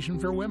Organization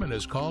for Women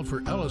has called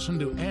for Ellison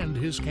to end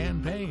his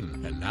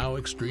campaign. And now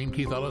Extreme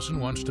Keith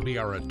Ellison wants to be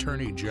our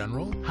Attorney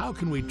General? How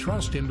can we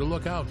trust him to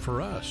look out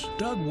for us?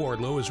 Doug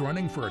Wardlow is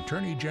running for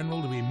Attorney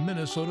General to be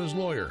Minnesota's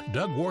lawyer.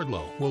 Doug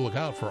Wardlow will look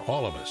out for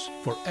all of us,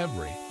 for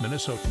every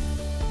Minnesotan.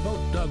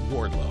 Vote Doug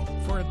Wardlow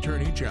for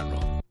Attorney General.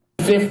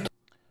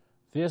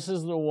 This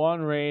is the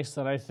one race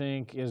that I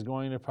think is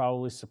going to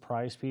probably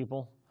surprise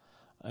people.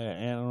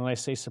 And when I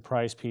say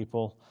surprise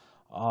people,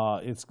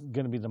 it's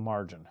going to be the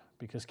margin.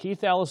 Because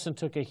Keith Ellison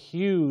took a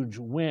huge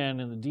win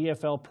in the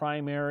DFL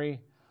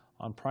primary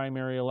on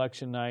primary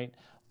election night.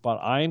 But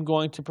I'm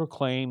going to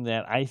proclaim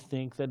that I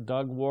think that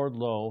Doug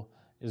Wardlow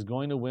is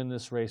going to win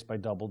this race by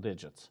double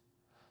digits.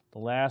 The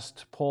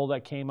last poll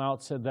that came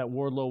out said that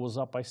Wardlow was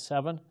up by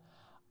 7.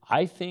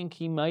 I think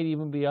he might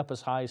even be up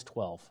as high as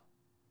 12.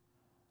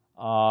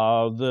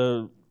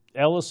 The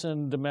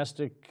Ellison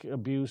domestic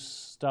abuse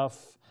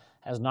stuff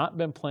has not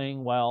been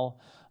playing well,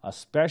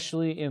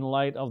 especially in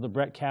light of the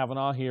Brett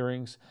Kavanaugh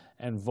hearings,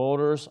 and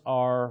voters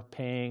are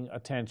paying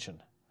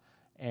attention.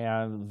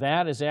 And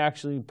that is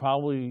actually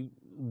probably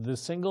the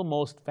single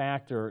most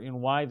factor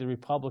in why the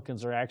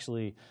Republicans are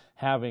actually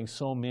having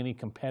so many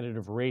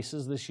competitive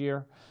races this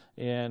year.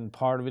 And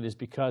part of it is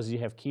because you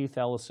have Keith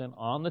Ellison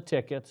on the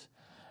ticket,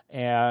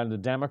 and the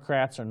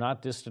Democrats are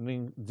not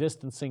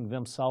distancing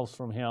themselves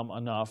from him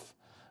enough.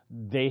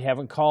 They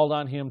haven't called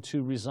on him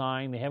to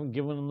resign. They haven't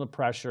given him the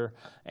pressure,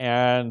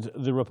 and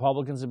the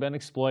Republicans have been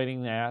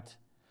exploiting that.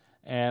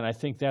 And I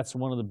think that's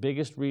one of the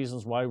biggest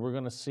reasons why we're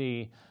going to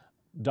see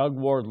Doug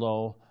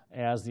Wardlow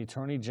as the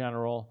Attorney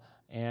General,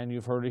 and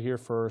you've heard it here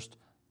first,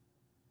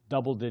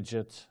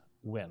 double-digit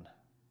win.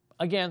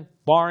 Again,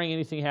 barring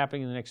anything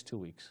happening in the next 2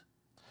 weeks.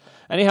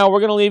 Anyhow, we're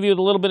going to leave you with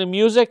a little bit of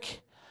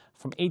music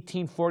from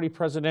 1840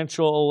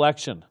 presidential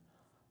election.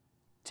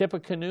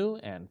 Tippecanoe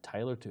and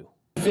Tyler 2.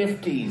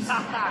 50s.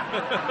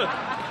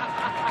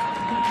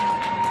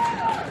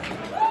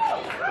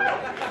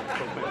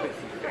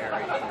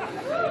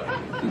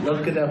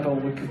 Look it up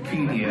on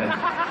Wikipedia.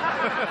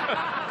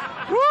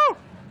 Woo!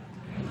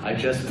 I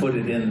just put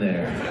it in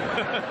there.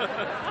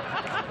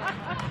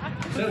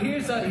 So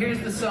here's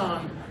the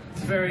song.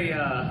 It's a very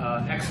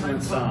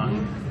excellent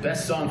song.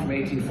 Best song from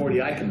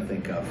 1840 I can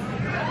think of.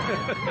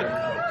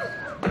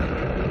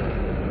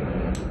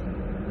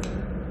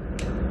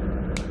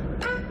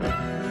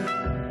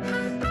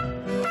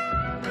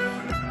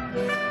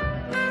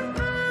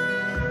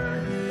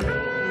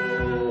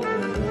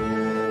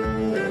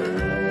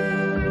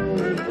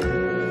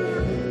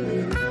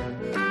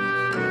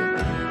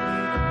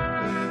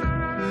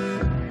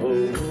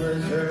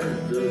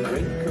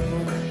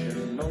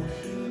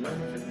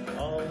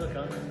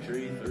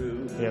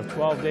 We have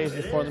 12 days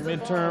before the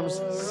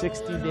midterms,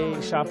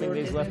 60 shopping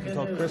days left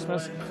until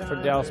Christmas. For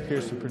Dallas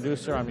Pearson,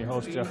 producer, I'm your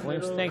host, Jeff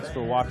Williams. Thanks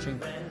for watching.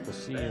 We'll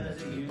see you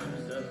next week.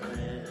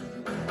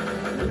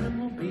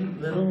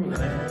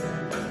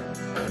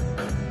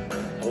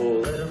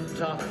 Oh, let them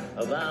talk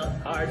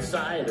about hard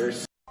cider.